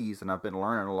into bees, and I've been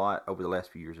learning a lot over the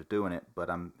last few years of doing it,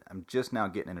 but I'm just now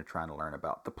getting into trying to learn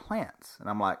about the plants. And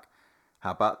I'm like,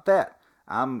 how about that?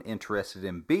 I'm interested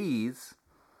in bees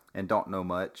and don't know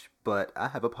much, but I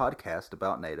have a podcast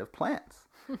about native plants.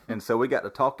 And so we got to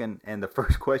talking, and the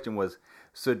first question was,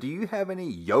 so do you have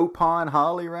any Yopan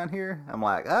holly around here? I'm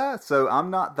like, so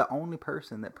I'm not the only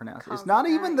person that pronounced it. It's not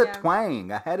even the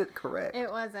twang. I had it correct.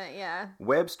 It wasn't, yeah.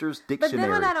 Webster's Dictionary. But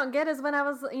then what I don't get is when I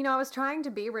was trying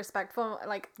to be respectful,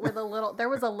 like with there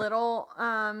was a little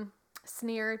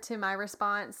sneer to my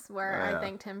response where I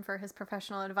thanked him for his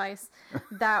professional advice.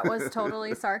 That was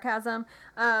totally sarcasm.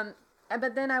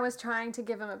 But then I was trying to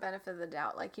give him a benefit of the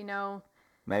doubt, like,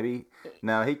 Maybe.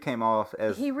 No, he came off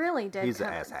as... He really did. He's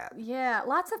an asshat. Yeah.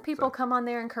 Lots of people come on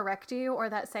there and correct you, or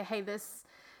that say, hey, this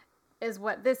is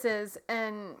what this is,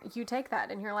 and you take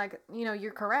that, and you're like,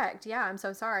 you're correct. Yeah, I'm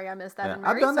so sorry. I missed that in my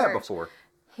I've research. done that before.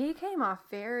 He came off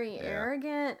very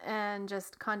arrogant and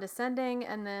just condescending,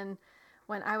 and then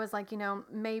when I was like,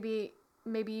 maybe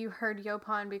you heard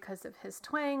Yopan because of his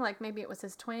twang, like maybe it was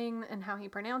his twang and how he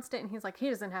pronounced it, and he's like, he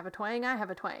doesn't have a twang, I have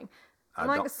a twang. I'm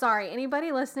like, sorry,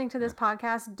 anybody listening to this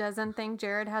podcast doesn't think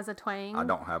Jared has a twang? I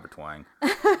don't have a twang.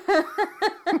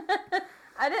 I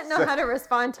didn't know how to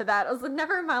respond to that. I was like,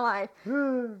 never in my life.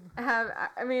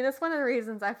 It's one of the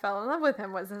reasons I fell in love with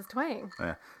him was his twang.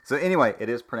 Yeah. So anyway, it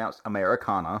is pronounced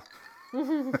Americana.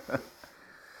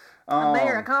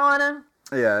 Americana.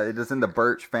 Yeah, it is in the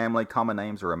birch family. Common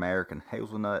names are American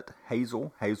hazelnut,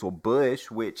 hazel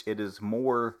bush, which it is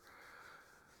more...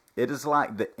 It is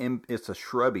like it's a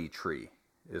shrubby tree.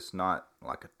 It's not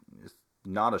like it's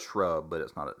not a shrub, but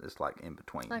it's like in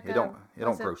between. Like it don't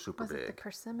grow super big. Was it the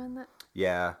persimmon that?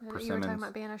 Yeah, persimmons. You were talking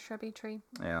about being a shrubby tree.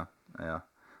 Yeah. It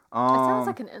sounds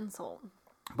like an insult.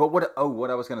 But what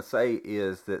I was going to say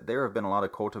is that there have been a lot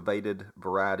of cultivated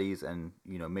varieties and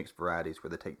mixed varieties where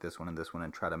they take this one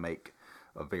and try to make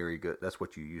a very good. That's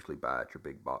what you usually buy at your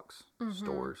big box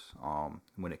stores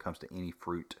when it comes to any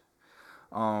fruit.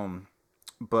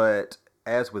 But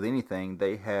as with anything,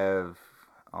 they have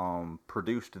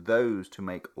produced those to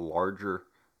make larger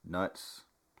nuts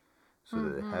so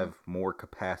that they have more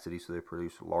capacity, so they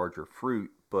produce larger fruit,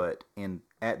 but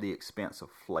at the expense of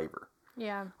flavor.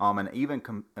 Yeah. And even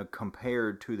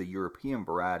compared to the European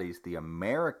varieties, the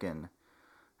American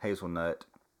hazelnut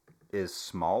is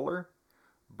smaller,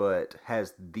 but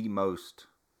has the most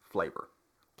flavor.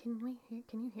 Can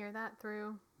you hear that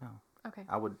through? No. Okay.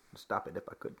 I would stop it if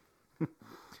I could.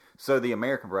 So the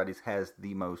American varieties has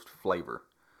the most flavor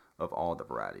of all the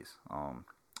varieties.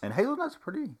 And hazelnut's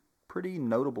pretty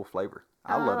notable flavor.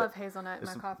 I love hazelnut in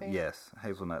my coffee. Yes,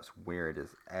 hazelnut's where it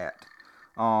is at.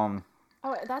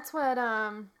 That's what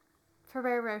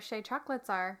Ferrero Rocher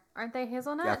chocolates are. Aren't they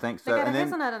hazelnut? Yeah, I think so. They got a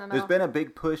hazelnut in the middle. There's been a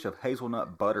big push of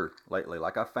hazelnut butter lately.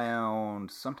 Like I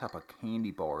found some type of candy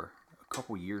bar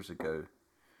couple years ago.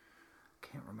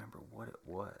 Can't remember what it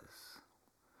was,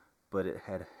 but it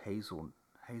had hazel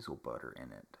butter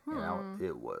in it.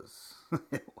 It was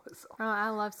it was. Oh, I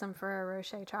love some Ferrero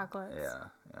Rocher chocolates.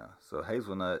 Yeah. So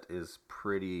hazelnut is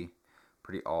pretty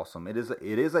awesome. It is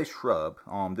a shrub.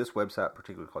 This website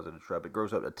particularly calls it a shrub. It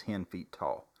grows up to 10 feet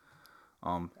tall.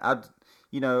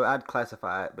 I'd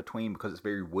classify it between, because it's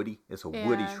very woody. It's a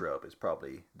woody shrub. It's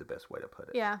probably the best way to put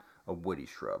it. Yeah. A woody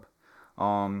shrub.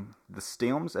 The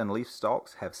stems and leaf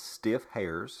stalks have stiff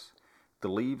hairs. The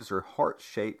leaves are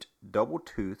heart-shaped,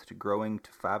 double-toothed, growing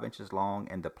to 5 inches long,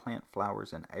 and the plant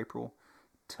flowers in April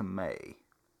to May.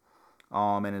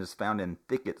 And it is found in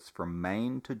thickets from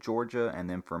Maine to Georgia, and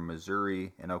then from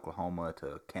Missouri and Oklahoma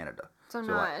to Canada. So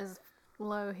not as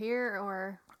low here,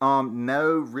 or?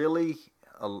 No, really.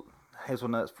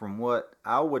 Hazelnuts, from what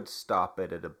I would stop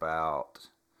it at about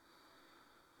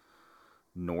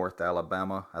North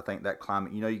Alabama. I think that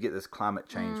climate, you get this climate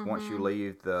change once you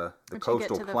leave the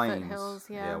coastal plains. Foothills,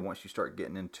 once you start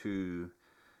getting into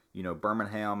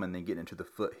Birmingham and then getting into the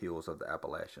foothills of the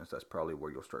Appalachians, that's probably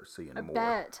where you'll start seeing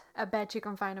more. I bet you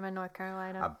can find them in North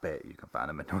Carolina. I bet you can find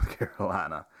them in North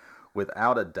Carolina,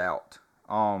 without a doubt.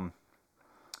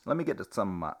 Let me get to some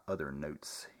of my other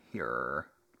notes here,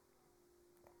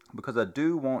 because I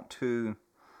do want to.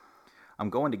 I'm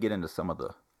going to get into some of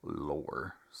the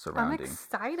lore surrounding. I'm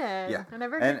excited. Yeah. I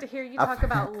never get to hear you talk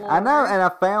about lore. I know, and I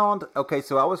found. Okay,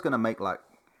 so I was going to make You're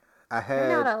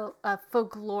not a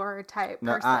folklore type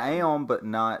person. I am, but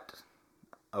not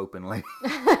openly.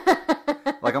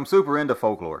 Like, I'm super into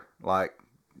folklore. Like,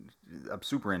 I'm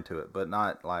super into it, but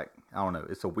not like, I don't know.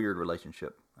 It's a weird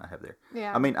relationship I have there.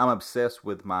 Yeah. I mean, I'm obsessed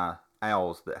with my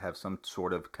owls that have some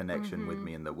sort of connection with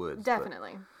me in the woods.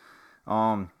 Definitely.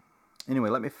 But, anyway,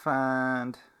 let me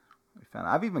find.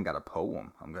 I've even got a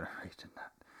poem I'm going to read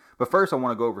tonight. But first, I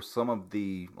want to go over some of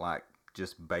the,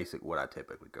 just basic what I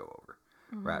typically go over.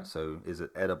 Right, so is it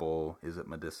edible? Is it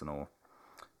medicinal?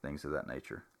 Things of that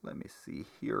nature. Let me see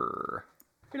here.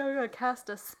 You're not going to cast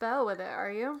a spell with it,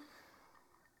 are you?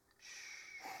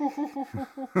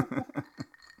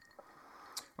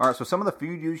 All right, so some of the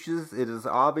food uses, it is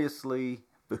obviously...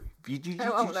 I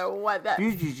don't know what that...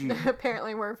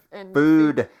 Apparently we're in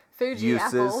food Fuji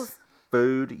uses. apples.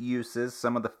 Food uses.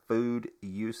 Some of the food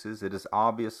uses, it is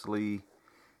obviously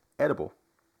edible.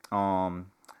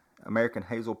 American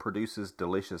hazel produces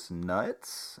delicious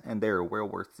nuts, and they are well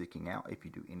worth seeking out if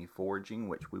you do any foraging,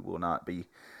 which we will not be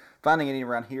finding any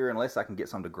around here unless I can get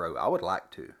some to grow. I would like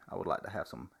to have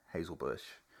some hazel bush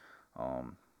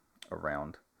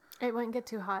around. It wouldn't get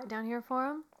too hot down here for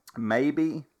them?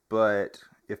 Maybe, but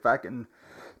if I can...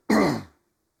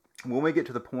 When we get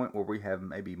to the point where we have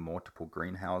maybe multiple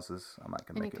greenhouses, I might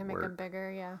can make it work. And you can make them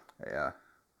bigger, yeah.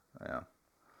 Yeah.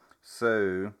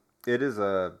 So, it is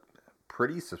a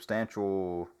pretty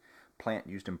substantial plant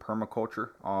used in permaculture,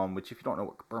 which, if you don't know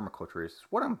what permaculture is,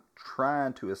 what I'm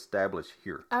trying to establish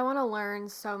here. I want to learn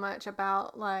so much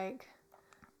about,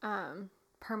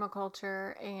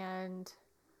 permaculture, and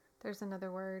there's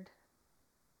another word.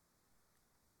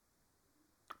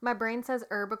 My brain says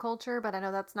herbiculture, but I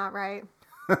know that's not right.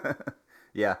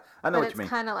 Yeah, I know what you mean. But it's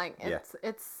kind of like, yeah,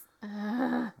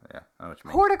 I know what you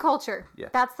mean. Horticulture. Yeah.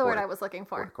 That's the word I was looking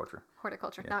for.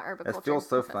 Horticulture, yeah. Not herbiculture. It feels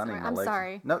so funny. I'm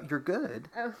sorry. No, you're good.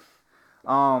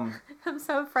 Oh. I'm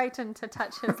so frightened to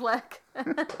touch his leg.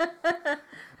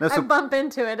 I bump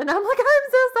into it, and I'm like,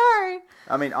 I'm so sorry.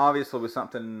 I mean, obviously, with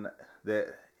something that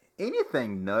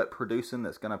anything nut producing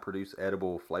that's going to produce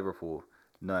edible, flavorful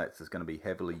nuts is going to be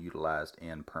heavily utilized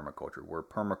in permaculture, where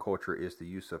permaculture is the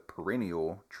use of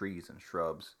perennial trees and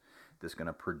shrubs that's going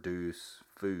to produce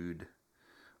food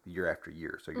year after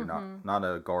year. So you're not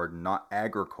a garden, not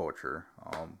agriculture,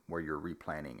 where you're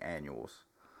replanting annuals.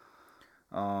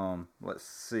 Let's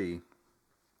see.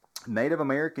 Native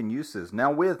American uses.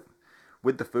 Now with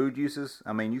the food uses,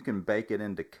 I mean, you can bake it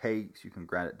into cakes, you can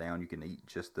grind it down, you can eat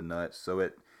just the nuts. So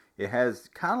it has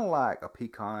kind of like a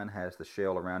pecan has the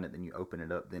shell around it, then you open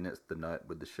it up, then it's the nut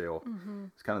with the shell.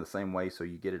 It's kind of the same way, so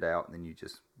you get it out, and then you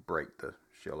just break the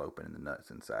shell open and the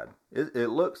nuts inside. It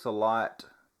looks a lot,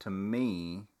 to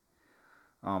me,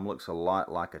 looks a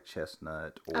lot like a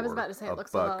chestnut or I was about to say it looks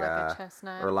buckeye, a lot like a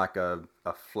chestnut. or like a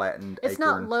flattened acorn. It's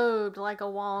not lobed like a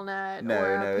walnut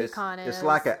or a pecan is. It's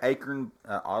like an acorn,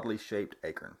 oddly shaped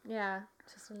acorn. Yeah,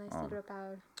 just a nice little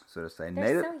bow. So to say,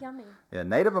 they're so yummy. Yeah,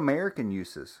 Native American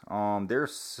uses.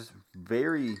 There's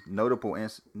very notable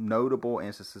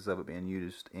instances of it being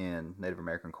used in Native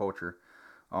American culture.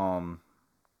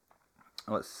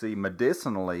 Let's see,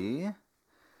 medicinally,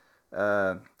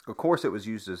 of course, it was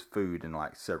used as food in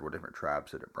like several different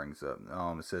tribes that it brings up.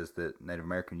 It says that Native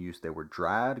American use they were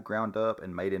dried, ground up,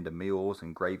 and made into meals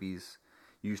and gravies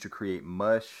used to create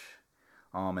mush.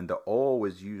 And the oil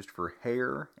was used for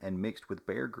hair and mixed with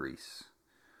bear grease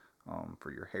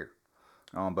for your hair.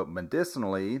 But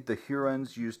medicinally, the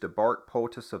Hurons used the bark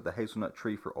poultice of the hazelnut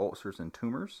tree for ulcers and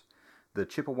tumors. The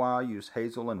Chippewa used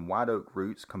hazel and white oak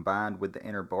roots combined with the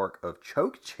inner bark of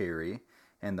chokecherry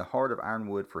and the heart of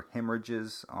ironwood for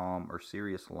hemorrhages or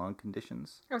serious lung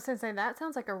conditions. I was going to say, that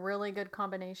sounds like a really good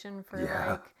combination for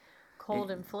like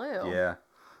cold and flu. Yeah.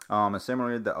 And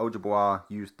similarly, the Ojibwa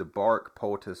used the bark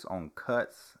poultice on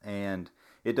cuts, and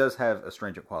it does have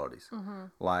astringent qualities,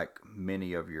 like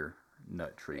many of your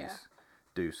nut trees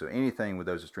do. So anything with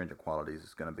those astringent qualities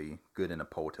is going to be good in a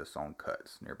poultice on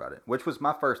cuts nearby it, which was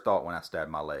my first thought when I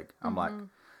stabbed my leg. I'm like,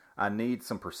 I need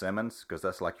some persimmons because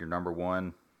that's like your number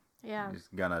one. Yeah.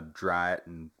 Just going to dry it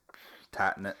and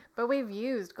tighten it. But we've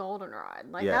used goldenrod.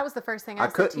 Like, Yeah. that was the first thing I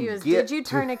said to you is, did you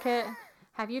tourniquet?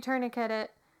 Have you tourniquet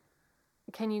it?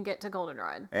 Can you get to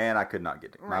goldenrod? And I could not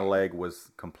get it. My leg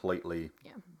was completely,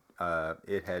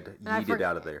 it had yeeted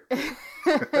out of there.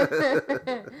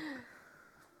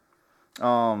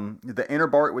 The inner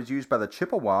bark was used by the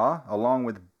Chippewa along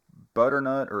with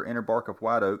butternut or inner bark of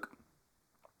white oak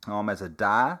as a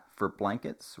dye for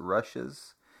blankets,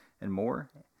 rushes, and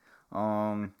more.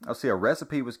 I'll see, a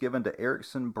recipe was given to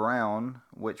Erickson Brown,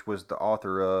 which was the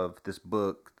author of this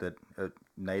book that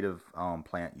native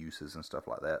plant uses and stuff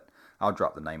like that. I'll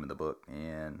drop the name of the book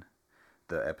in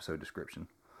the episode description.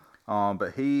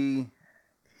 But he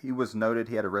was noted,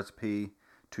 he had a recipe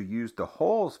to use the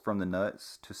hulls from the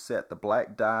nuts to set the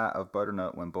black dye of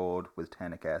butternut when boiled with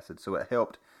tannic acid. So it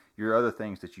helped your other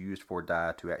things that you used for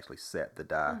dye to actually set the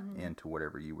dye into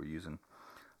whatever you were using.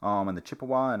 And the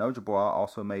Chippewa and Ojibwa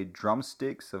also made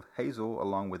drumsticks of hazel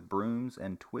along with brooms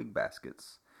and twig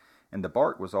baskets. And the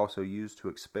bark was also used to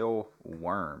expel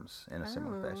worms in a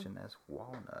similar fashion as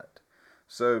walnut.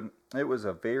 So it was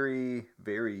a very,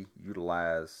 very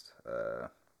utilized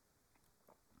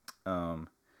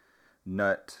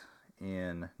nut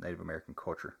in Native American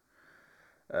culture.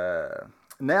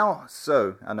 Now,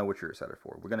 so I know what you're excited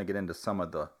for. We're going to get into some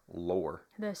of the lore.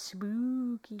 The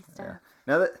spooky stuff. Yeah.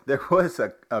 Now, there was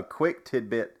a quick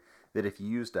tidbit that if you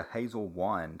used a hazel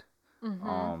wand,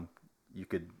 you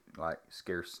could like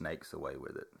scare snakes away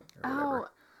with it. Or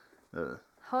whatever.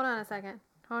 Hold on a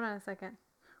second.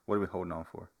 What are we holding on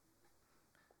for?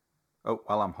 Oh,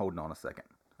 while I'm holding on a second,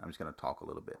 I'm just going to talk a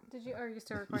little bit. Are you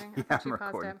still recording? Yeah, I'm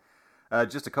recording.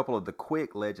 Just a couple of the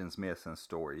quick legends, myths, and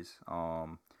stories.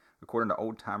 According to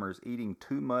old timers, eating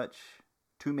too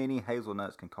many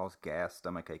hazelnuts can cause gas,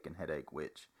 stomachache, and headache,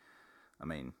 which, I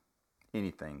mean,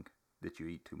 anything that you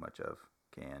eat too much of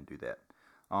can do that.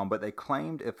 But they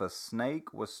claimed if a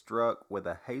snake was struck with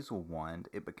a hazel wand,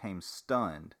 it became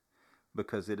stunned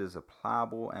because it is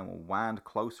pliable and will wind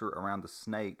closer around the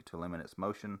snake to limit its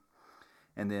motion.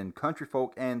 And then country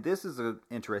folk, and this is an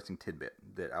interesting tidbit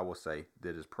that I will say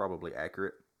that is probably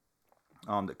accurate,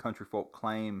 that country folk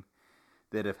claim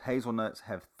that if hazelnuts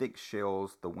have thick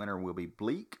shells, the winter will be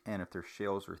bleak, and if their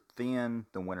shells are thin,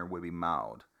 the winter will be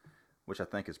mild, which I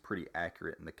think is pretty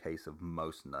accurate in the case of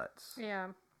most nuts. Yeah.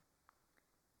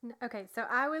 Okay, so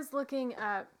I was looking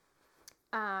up,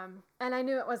 and I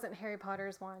knew it wasn't Harry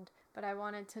Potter's wand, but I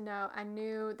wanted to know, I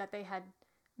knew that they had,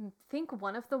 I think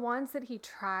one of the wands that he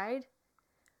tried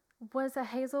was a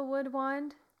hazelwood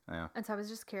wand. Yeah. And so I was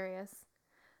just curious.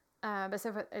 But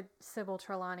Sybil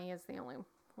Trelawney is the only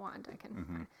wand I can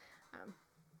find.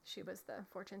 She was the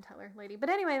fortune teller lady. But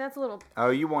anyway, that's a little...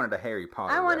 Oh, you wanted a Harry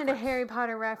Potter I wanted a Harry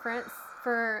Potter reference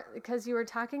because you were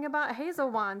talking about hazel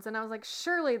wands. And I was like,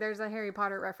 surely there's a Harry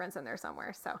Potter reference in there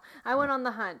somewhere. So I went on the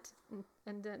hunt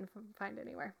and didn't find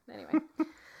anywhere. Anyway.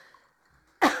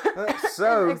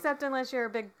 Except unless you're a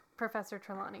big Professor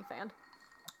Trelawney fan.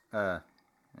 Yeah.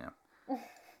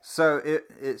 So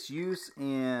it's used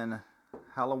in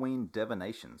Halloween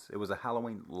divinations. It was a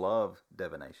Halloween love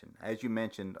divination, as you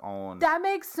mentioned on. That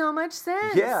makes so much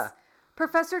sense. Yeah.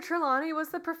 Professor Trelawney was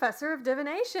the professor of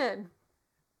divination.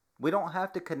 We don't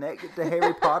have to connect it to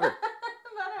Harry Potter.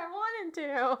 But I wanted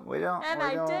to. We don't. And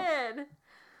I did.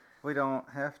 We don't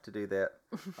have to do that.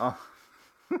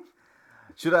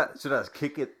 Should I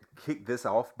kick this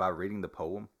off by reading the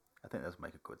poem? I think that's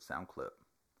make a good sound clip.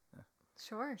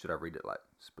 Sure. Should I read it like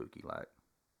spooky like?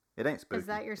 It ain't spooky. Is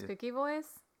that your spooky voice?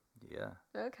 Yeah.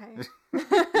 Okay.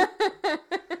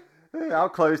 I'll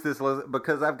close this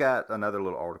because I've got another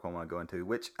little article I want to go into,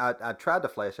 which I tried to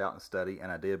flesh out and study,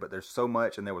 and I did, but there's so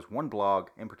much, and there was one blog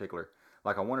in particular,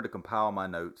 like I wanted to compile my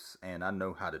notes, and I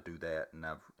know how to do that,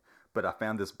 but I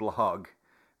found this blog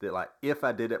that like if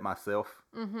I did it myself,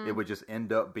 it would just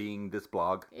end up being this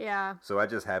blog. Yeah. So I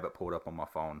just have it pulled up on my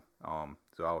phone.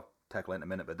 So I'll tackle it in a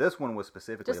minute. But this one was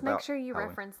specifically Just about make sure you Halloween.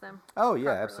 Reference them. Oh yeah,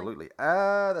 properly. absolutely.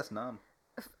 That's numb.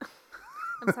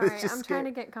 I'm sorry. It's just I'm trying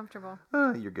to get comfortable.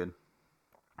 You're good.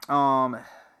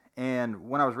 And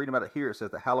when I was reading about it here, it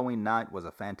says that Halloween night was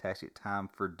a fantastic time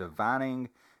for divining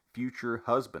future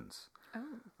husbands.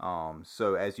 Oh.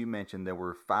 So as you mentioned, there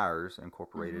were fires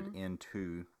incorporated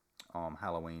into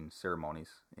Halloween ceremonies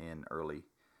in early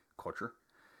culture.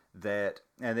 And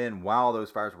then while those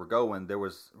fires were going, there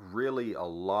was really a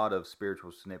lot of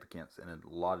spiritual significance in a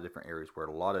lot of different areas where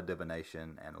a lot of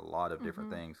divination and a lot of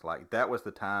different things. Like that was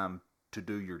the time to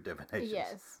do your divinations.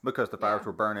 Yes. Because the fires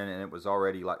were burning and it was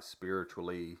already like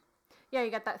spiritually. Yeah,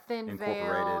 you got that thin veil,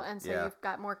 incorporated, and so you've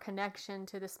got more connection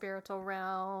to the spiritual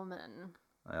realm. And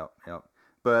Yep.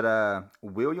 But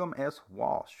William S.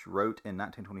 Walsh wrote in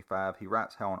 1925, he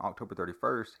writes how on October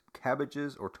 31st,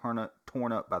 cabbages are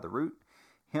torn up by the root,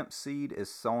 hemp seed is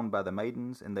sown by the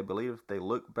maidens, and they believe if they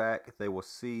look back, they will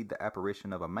see the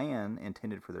apparition of a man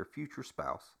intended for their future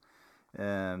spouse.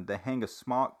 They hang a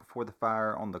smock before the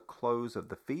fire on the close of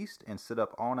the feast and sit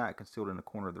up all night concealed in a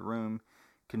corner of the room,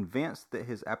 convinced that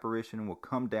his apparition will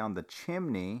come down the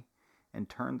chimney and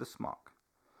turn the smock.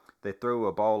 They throw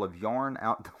a ball of yarn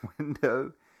out the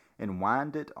window and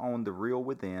wind it on the reel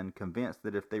within, convinced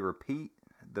that if they repeat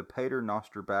the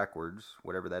paternoster backwards,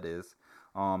 whatever that is,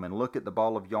 and look at the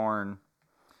ball of yarn,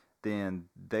 then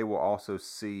they will also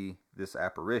see this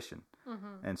apparition.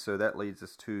 And so that leads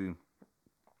us to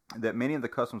that many of the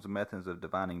customs and methods of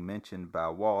divining mentioned by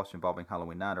Walsh involving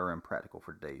Halloween night are impractical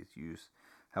for today's use.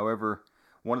 However,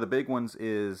 one of the big ones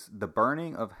is the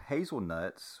burning of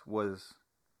hazelnuts was...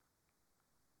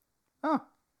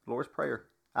 Lord's Prayer.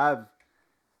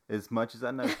 As much as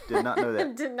I know, did not know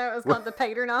that. Didn't know it was called the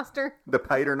paternoster. The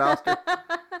paternoster.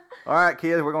 All right,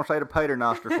 kids, we're going to say the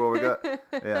paternoster before we go.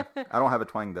 Yeah, I don't have a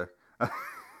twang though.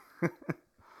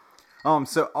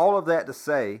 So all of that to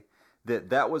say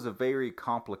that was a very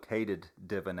complicated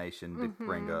divination to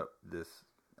bring up this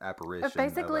apparition. It's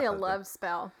basically a love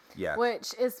spell. Yeah.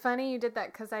 Which is funny you did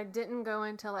that because I didn't go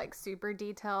into like super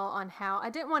detail on how. I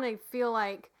didn't want to feel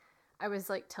like I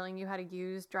was like telling you how to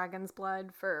use dragon's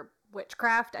blood for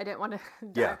witchcraft. I didn't want to.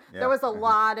 Yeah. There was a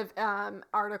lot of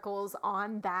articles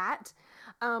on that.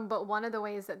 But one of the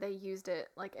ways that they used it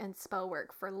like in spell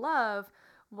work for love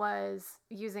was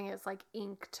using it as like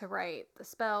ink to write the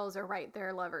spells or write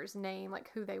their lover's name,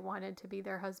 like who they wanted to be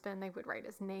their husband. They would write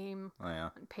his name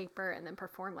on paper and then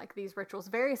perform like these rituals,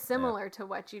 very similar to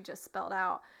what you just spelled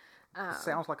out.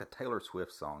 Sounds like a Taylor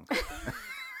Swift song.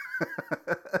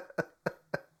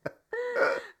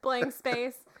 Blank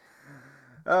space.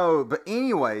 Oh, but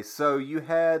anyway, so you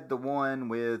had the one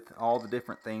with all the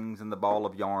different things and the ball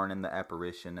of yarn and the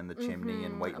apparition and the chimney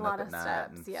and waking up at night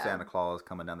steps, and Santa Claus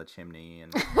coming down the chimney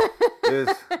and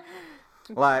it's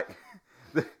like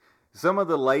some of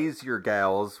the lazier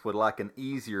gals would like an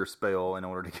easier spell in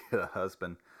order to get a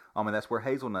husband. And that's where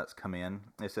hazelnuts come in.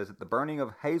 It says that the burning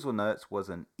of hazelnuts was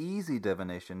an easy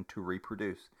divination to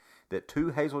reproduce. That 2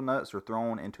 hazelnuts are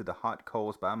thrown into the hot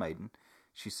coals by a maiden.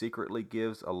 She secretly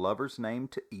gives a lover's name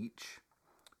to each,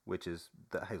 which is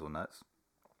the hazelnuts.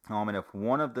 And if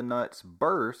one of the nuts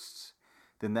bursts,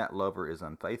 then that lover is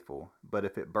unfaithful. But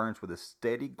if it burns with a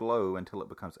steady glow until it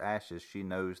becomes ashes, she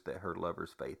knows that her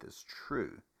lover's faith is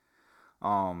true.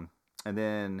 And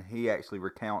then he actually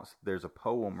recounts there's a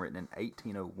poem written in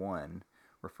 1801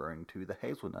 referring to the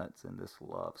hazelnuts in this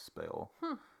love spell.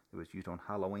 It was used on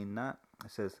Halloween night.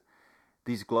 It says,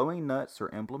 "These glowing nuts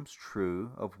are emblems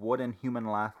true of what in human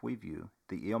life we view.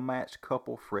 The ill-matched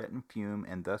couple fret and fume,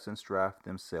 and thus in strife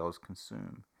themselves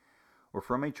consume. Or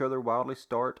from each other wildly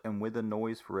start, and with a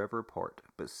noise forever apart.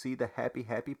 But see the happy,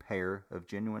 happy pair of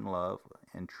genuine love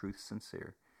and truth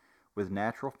sincere. With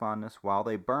natural fondness while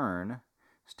they burn,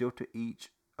 still to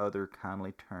each other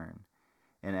kindly turn.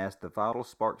 And as the vital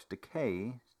sparks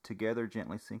decay, together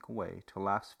gently sink away, till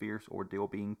life's fierce ordeal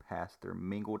being past, their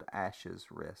mingled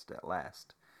ashes rest at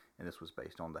last." And this was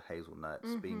based on the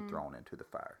hazelnuts being thrown into the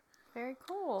fire. Very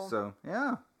cool. So,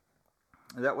 yeah.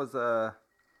 That was,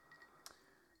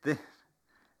 then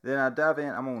I dive in.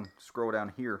 I'm going to scroll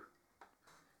down here.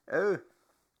 Oh,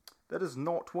 that is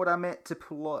not what I meant to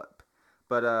pull up.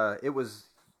 But it was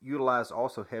utilized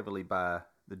also heavily by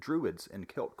the Druids in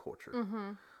Celt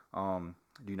culture.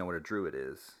 Do you know what a Druid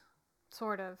is?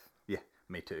 Sort of. Yeah,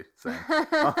 me too. Same.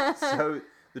 So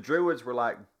the Druids were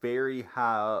like very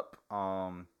high up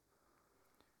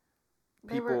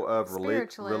people of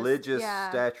religious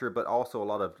stature, but also a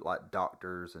lot of like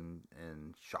doctors and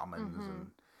shamans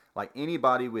and Like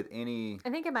anybody with any... I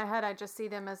think in my head I just see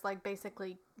them as like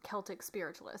basically Celtic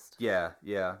spiritualist. Yeah,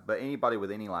 yeah. But anybody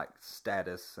with any like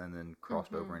status and then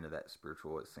crossed over into that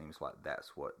spiritual, it seems like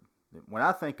that's what... When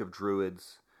I think of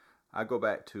Druids, I go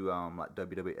back to like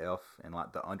WWF, and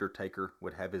like the Undertaker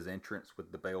would have his entrance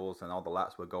with the bells and all the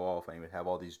lights would go off, and he would have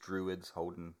all these Druids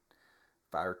holding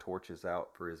fire torches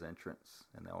out for his entrance,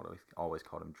 and they always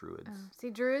called him Druids. See,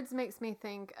 Druids makes me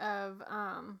think of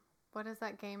what is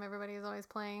that game everybody is always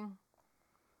playing?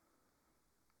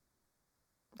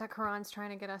 That Karan's trying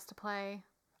to get us to play.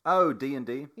 Oh,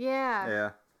 D&D?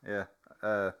 Yeah.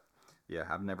 Yeah. Yeah,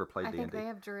 I've never played D&D. I think they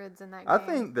have Druids in that game. I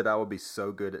think that I would be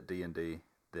so good at D&D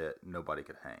that nobody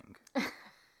could hang.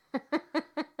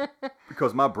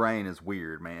 Because my brain is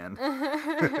weird, man.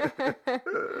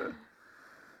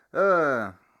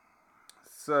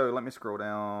 So let me scroll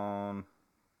down.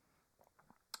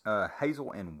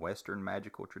 Hazel and Western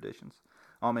magical traditions.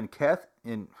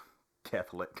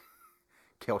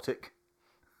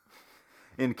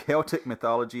 In Celtic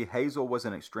mythology, hazel was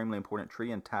an extremely important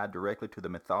tree and tied directly to the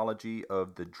mythology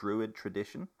of the Druid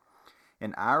tradition.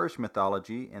 In Irish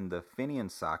mythology, in the Fenian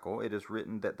cycle, it is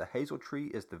written that the hazel tree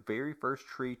is the very first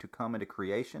tree to come into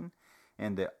creation,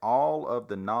 and that all of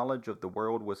the knowledge of the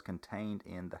world was contained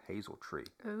in the hazel tree.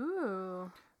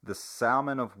 Ooh. The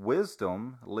salmon of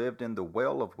wisdom lived in the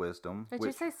well of wisdom. Did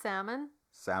you say salmon?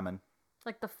 Salmon.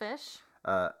 Like the fish?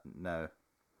 No.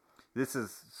 This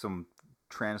is some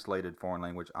translated foreign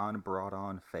language, an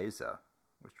brodon feza,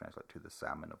 which translates to the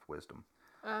salmon of wisdom.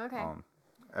 Oh, okay.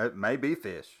 It may be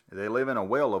fish. They live in a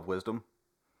well of wisdom.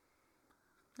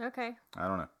 Okay. I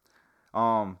don't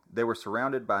know. They were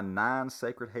surrounded by 9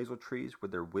 sacred hazel trees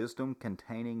with their wisdom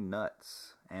containing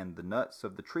nuts. And the nuts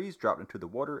of the trees dropped into the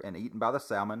water and eaten by the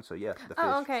salmon. So yeah, the fish.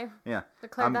 Oh, okay. Yeah. To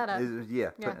clear that up.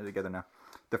 Putting it together now.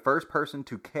 The first person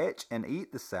to catch and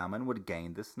eat the salmon would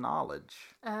gain this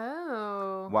knowledge.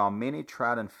 Oh. While many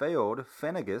tried and failed,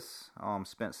 Finnegas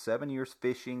spent 7 years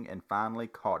fishing and finally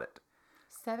caught it.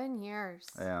 7 years.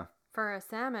 Yeah. For a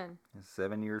salmon.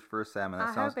 7 years for a salmon.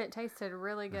 I hope it tasted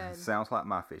really good. Sounds like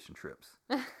my fishing trips.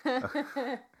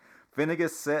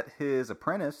 Finnegas set his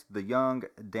apprentice, the young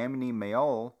Damni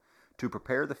Mayol, to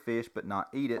prepare the fish but not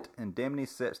eat it, and Damni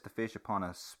sets the fish upon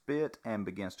a spit and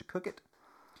begins to cook it.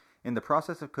 In the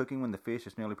process of cooking, when the fish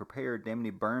is nearly prepared,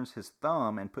 Damni burns his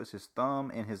thumb and puts his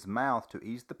thumb in his mouth to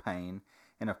ease the pain,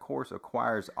 and of course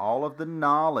acquires all of the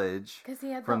knowledge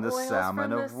from the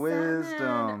salmon of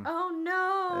wisdom. Oh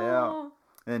no!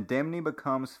 Yeah. And Damni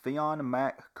becomes Fionn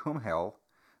Mac Cumhel,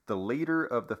 the leader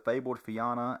of the fabled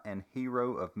Fianna and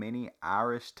hero of many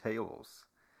Irish tales.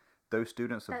 Those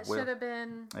students of that should have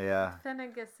been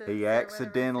Finnegas. He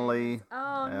accidentally.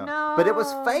 Oh no! But it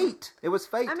was fate. It was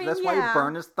fate. I mean, that's why he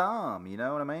burned his thumb. You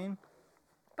know what I mean?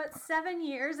 But 7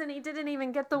 years and he didn't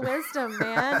even get the wisdom,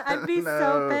 man. I'd be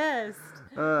so pissed.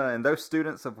 And those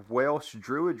students of Welsh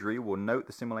Druidry will note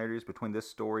the similarities between this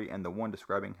story and the one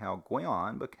describing how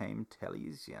Gwion became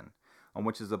Taliesin,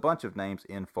 which is a bunch of names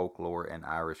in folklore and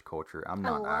Irish culture. I'm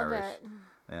not Irish. It.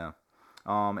 Yeah.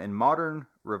 In modern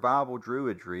revival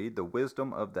Druidry, the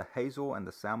wisdom of the hazel and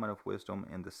the salmon of wisdom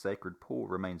in the sacred pool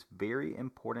remains very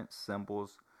important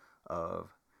symbols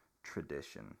of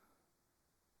tradition.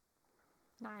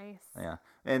 Nice. Yeah.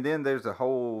 And then there's a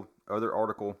whole other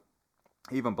article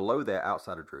even below that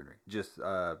outside of Druidry, just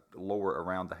lore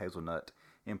around the hazelnut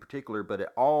in particular, but it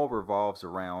all revolves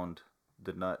around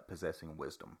the nut possessing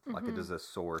wisdom. Mm-hmm. Like it is a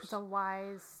source. It's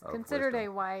considered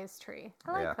wisdom. A wise tree.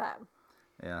 I like that.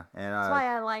 Yeah. And that's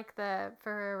why I like the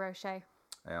Ferrero Rocher.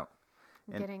 Yeah.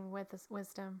 Getting with this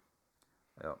wisdom.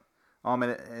 Yeah.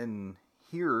 And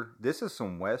here, this is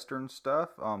some Western stuff,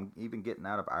 even getting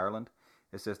out of Ireland.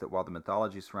 It says that while the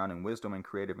mythology surrounding wisdom and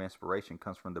creative inspiration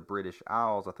comes from the British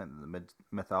Isles, I think that the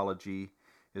mythology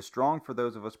is strong for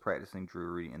those of us practicing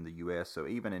Druidry in the U.S. So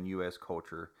even in U.S.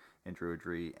 culture and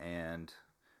Druidry and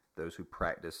those who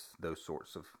practice those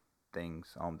sorts of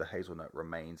things, the hazelnut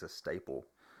remains a staple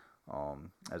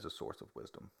as a source of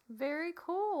wisdom. Very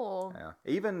cool. Yeah.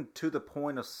 Even to the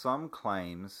point of some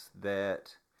claims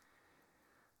that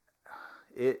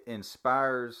it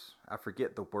inspires, I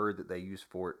forget the word that they use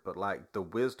for it, but like the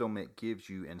wisdom it gives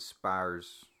you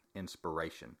inspires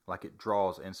inspiration. Like it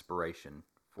draws inspiration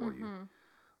for you.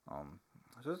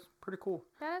 So it's pretty cool.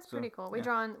 That is pretty cool.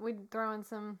 We'd throw in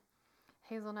some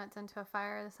hazelnuts into a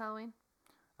fire this Halloween.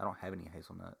 I don't have any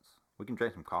hazelnuts. We can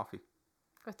drink some coffee.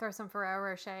 Or throw some Ferrero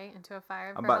Rocher into a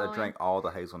fire. I'm about to drink all the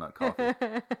hazelnut coffee.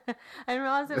 I didn't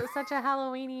realize it was such a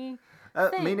Halloweeny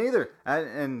thing. Me neither.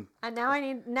 Now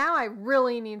I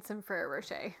really need some Ferrero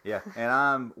Rocher. Yeah, and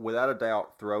I'm without a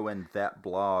doubt throwing that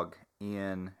blog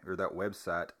that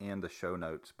website in the show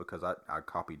notes because I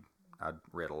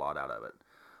read a lot out of it.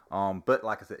 But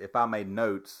like I said, if I made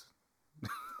notes,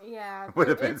 Yeah, would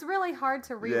have been, it's really hard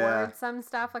to reword some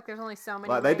stuff. Like, there's only so many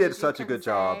like they ways did you such a can good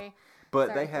job. say But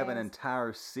they certain have an things.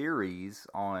 entire series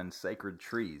on sacred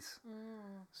trees.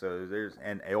 So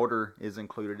and elder is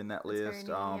included in that That's very list.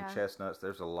 neat, yeah. Chestnuts.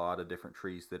 There's a lot of different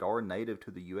trees that are native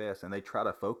to the U.S. and they try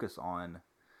to focus on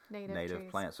native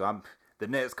trees. plants. So the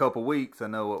next couple weeks, I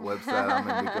know what website I'm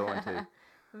going to be going to.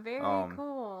 Very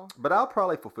cool. But I'll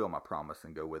probably fulfill my promise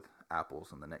and go with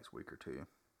apples in the next week or two.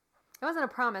 It wasn't a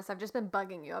promise. I've just been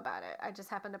bugging you about it. I just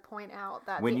happened to point out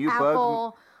that When the you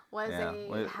apple was Yeah, a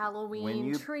when Halloween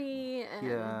you- tree. And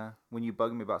Yeah, when you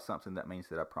bug me about something, that means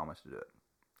that I promised to do it.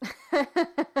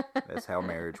 That's how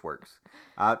marriage works.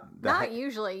 Not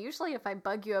usually. Usually if I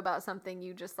bug you about something,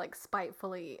 you just like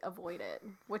spitefully avoid it,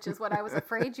 which is what I was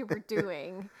afraid you were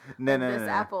doing.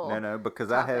 No, because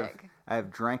topic. I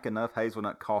have drank enough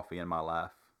hazelnut coffee in my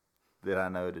life that I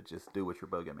know to just do what you're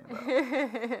bugging me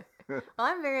about. Well,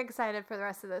 I'm very excited for the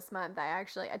rest of this month. I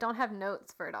don't have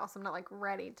notes for it all, so I'm not like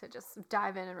ready to just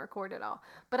dive in and record it all.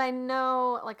 But I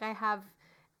know like I have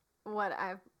what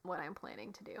I'm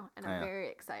planning to do, and I'm very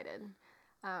excited.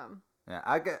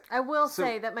 I will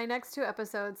say that my next 2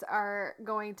 episodes are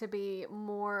going to be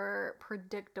more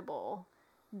predictable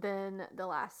than the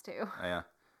last 2.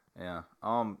 Yeah.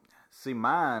 See,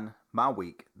 my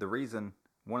week,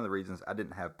 one of the reasons I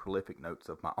didn't have prolific notes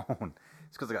of my own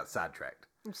is because I got sidetracked.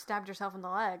 You stabbed yourself in the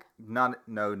leg. Not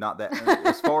that.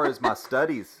 As far as my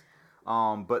studies,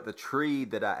 but the tree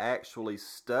that I actually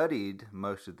studied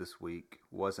most of this week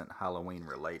wasn't Halloween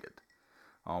related.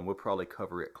 We'll probably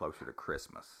cover it closer to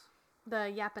Christmas.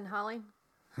 The yapping holly?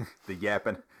 The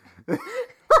yapping. No,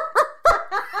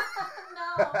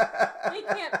 we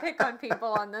can't pick on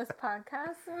people on this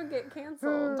podcast. We'll get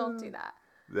canceled. Don't do that.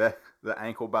 The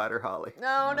ankle biter holly.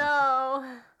 No.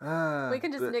 We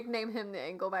can just nickname him the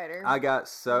ankle biter. I got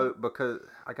so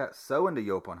into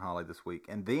Yopon holly this week,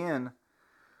 and then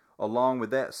along with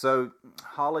that, so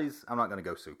hollies. I'm not going to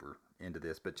go super into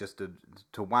this, but just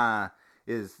to why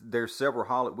is there's several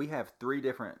holly. We have 3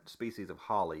 different species of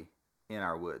holly in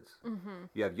our woods. Mm-hmm.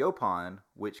 You have Yopon,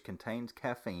 which contains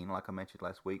caffeine, like I mentioned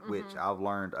last week, which I've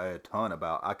learned a ton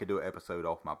about. I could do an episode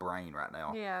off my brain right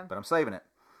now, but I'm saving it.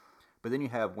 But then you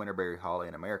have winterberry holly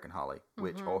and American holly,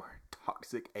 which are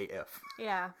toxic AF.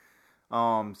 Yeah.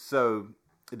 So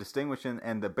distinguishing,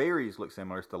 and the berries look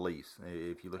similar to the leaves.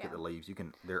 If you look at the leaves,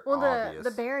 they're obvious.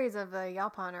 The berries of the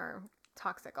Yalpon are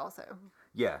toxic also.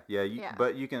 Yeah.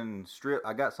 But you can strip.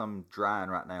 I got some drying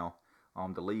right now.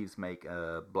 The leaves make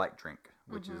a black drink,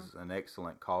 which is an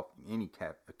excellent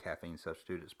caffeine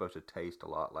substitute. It's supposed to taste a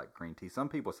lot like green tea. Some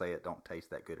people say it don't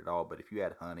taste that good at all, but if you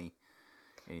add honey,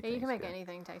 you can make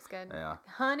anything taste good. Yeah.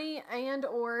 Honey and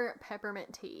or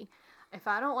peppermint tea. If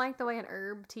I don't like the way an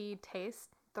herb tea tastes,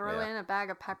 throw in a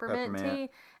bag of peppermint tea,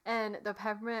 and the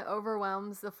peppermint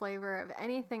overwhelms the flavor of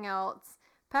anything else.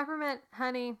 Peppermint,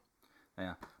 honey.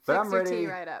 Yeah, but I'm ready. Tea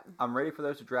right up. I'm ready for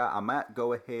those to dry. I might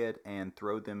go ahead and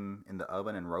throw them in the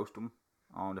oven and roast them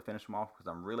to finish them off because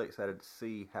I'm really excited to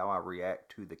see how I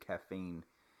react to the caffeine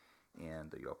in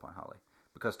the Yopon holly.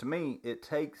 Because to me, it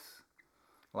takes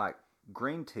like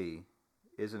green tea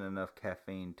isn't enough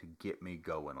caffeine to get me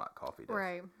going like coffee does.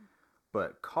 Right.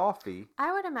 But coffee,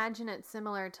 I would imagine it's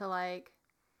similar to like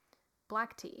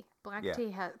black tea. Black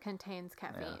tea contains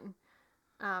caffeine.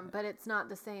 But it's not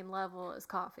the same level as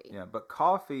coffee. Yeah, but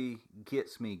coffee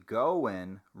gets me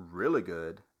going really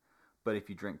good. But if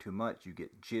you drink too much, you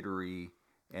get jittery.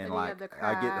 And like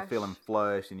I get the feeling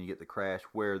flush and you get the crash.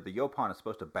 Where the Yopon is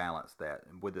supposed to balance that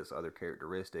with its other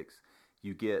characteristics.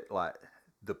 You get like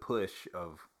the push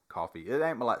of coffee. It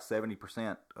ain't but like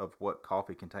 70% of what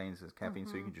coffee contains is caffeine.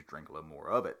 So you can just drink a little more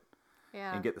of it.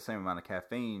 Yeah. And get the same amount of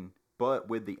caffeine. But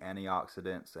with the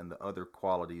antioxidants and the other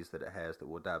qualities that it has that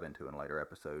we'll dive into in a later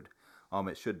episode,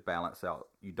 it should balance out.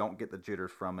 You don't get the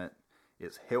jitters from it.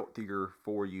 It's healthier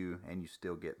for you, and you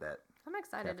still get that. I'm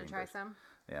excited to try some.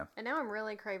 Yeah. And now I'm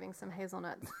really craving some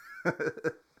hazelnuts.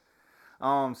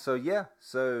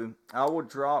 So I will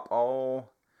drop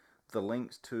all the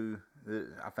links to.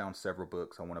 I found several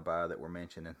books I want to buy that were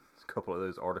mentioned in a couple of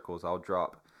those articles. I'll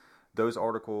drop those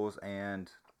articles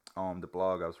and the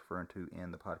blog I was referring to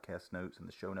in the podcast notes and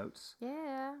the show notes.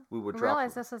 Yeah. We will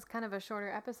realize this was kind of a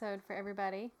shorter episode for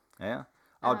everybody. Yeah.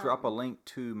 I'll drop a link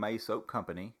to May Soap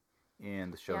Company in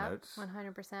the show notes.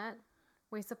 100%.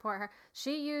 We support her.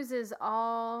 She uses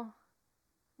all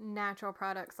natural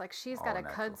products. Like she's got a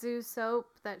kudzu soap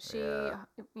that she,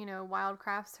 wild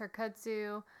crafts her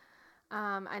kudzu.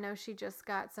 I know she just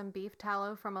got some beef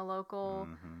tallow from a local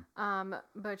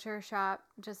butcher shop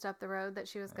just up the road that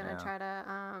she was going to try to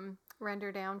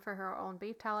render down for her own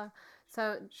beef tallow.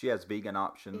 So she has vegan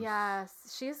options.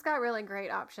 Yes, she's got really great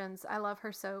options. I love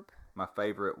her soap. My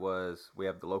favorite was we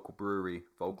have the local brewery,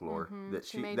 Folklore. That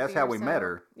She made that's beer how we met soap.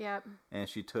 her. Yep. And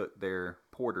she took their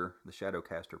porter, the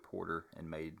Shadowcaster porter, and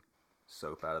made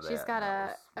soap out of that. She's got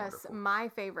wonderful. my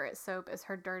favorite soap is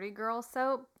her Dirty Girl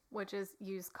soap, which is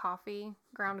used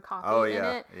ground coffee in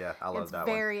it. Yeah, I love it's that one.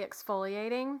 It's very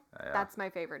exfoliating. Yeah. That's my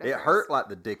favorite. It hurt like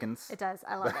the Dickens. It does.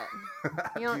 I love it.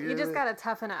 You just gotta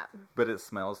toughen up. But it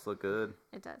smells so good.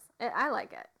 It does. I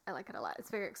like it. I like it a lot. It's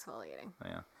very exfoliating.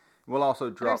 Yeah. We'll also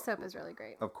drop. Her soap is really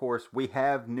great. Of course, we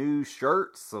have new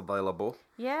shirts available.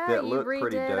 Yeah, that you look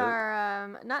pretty redid dope.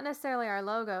 our not necessarily our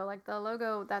logo, like the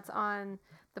logo that's on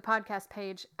the podcast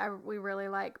page. We really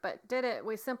like, but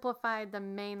we simplified the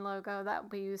main logo that will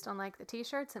be used on like the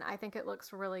t-shirts, and I think it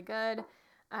looks really good.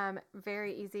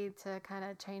 Very easy to kind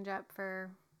of change up for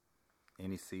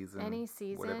any season, whatever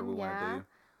whatever we want to do.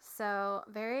 So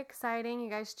very exciting. You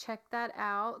guys check that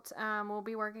out. We'll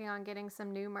be working on getting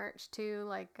some new merch too,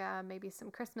 like maybe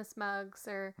some Christmas mugs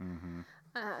or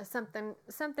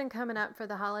something coming up for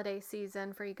the holiday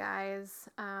season for you guys.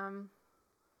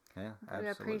 Yeah, absolutely.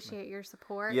 We appreciate your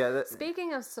support. Yeah.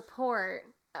 Speaking of support,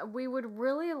 we would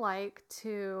really like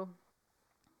to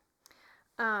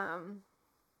do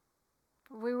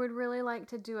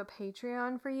a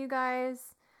Patreon for you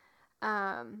guys,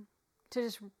 to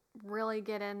just really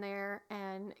get in there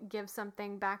and give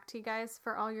something back to you guys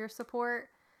for all your support.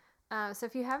 So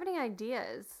if you have any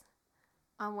ideas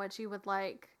on what you would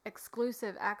like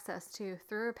exclusive access to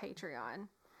through a Patreon,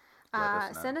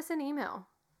 send us an email.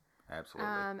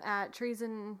 Absolutely. At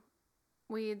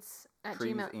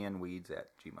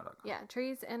treesinweeds@gmail.com. Yeah,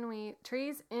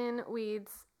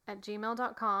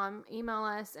 treesinweeds@gmail.com. Email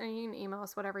us, and you can email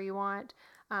us whatever you want.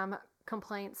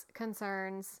 Complaints,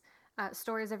 concerns,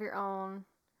 stories of your own.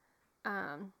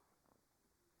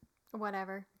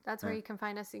 Whatever. That's where you can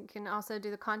find us. You can also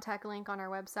do the contact link on our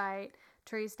website,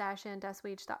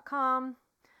 trees-in-weeds.com.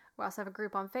 We also have a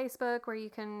group on Facebook where you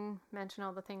can mention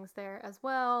all the things there as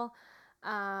well.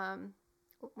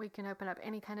 We can open up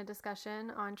any kind of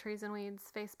discussion on Trees and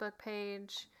Weeds Facebook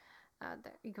page.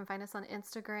 You can find us on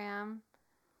Instagram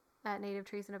at Native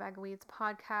Trees and a Bag of Weeds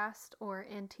podcast or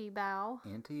NT-Bow.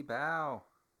 NT-Bow.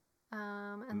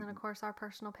 And then, of course, our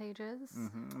personal pages.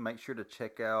 Make sure to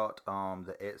check out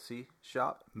the Etsy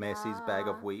shop, Messy's Bag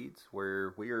of Weeds,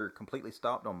 where we are completely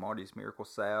stopped on Marty's Miracle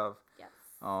Salve. Yes.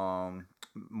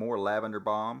 More lavender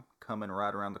balm coming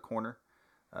right around the corner.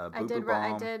 I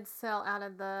did sell out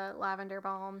of the lavender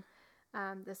balm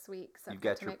this week. So you've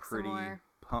got your pretty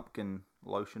pumpkin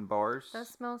lotion bars. Those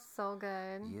smell so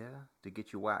good. Yeah, to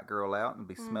get your white girl out and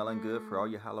be smelling good for all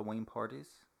your Halloween parties.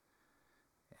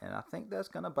 And I think that's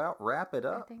going to about wrap it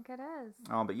up. I think it is.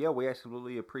 But yeah, we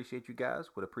absolutely appreciate you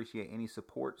guys. Would appreciate any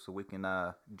support so we can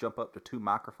jump up to 2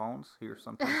 microphones here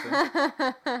sometime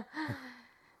soon.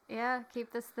 Yeah,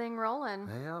 keep this thing rolling.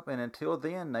 Yep, and until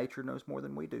then, nature knows more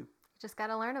than we do. Just got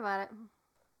to learn about it.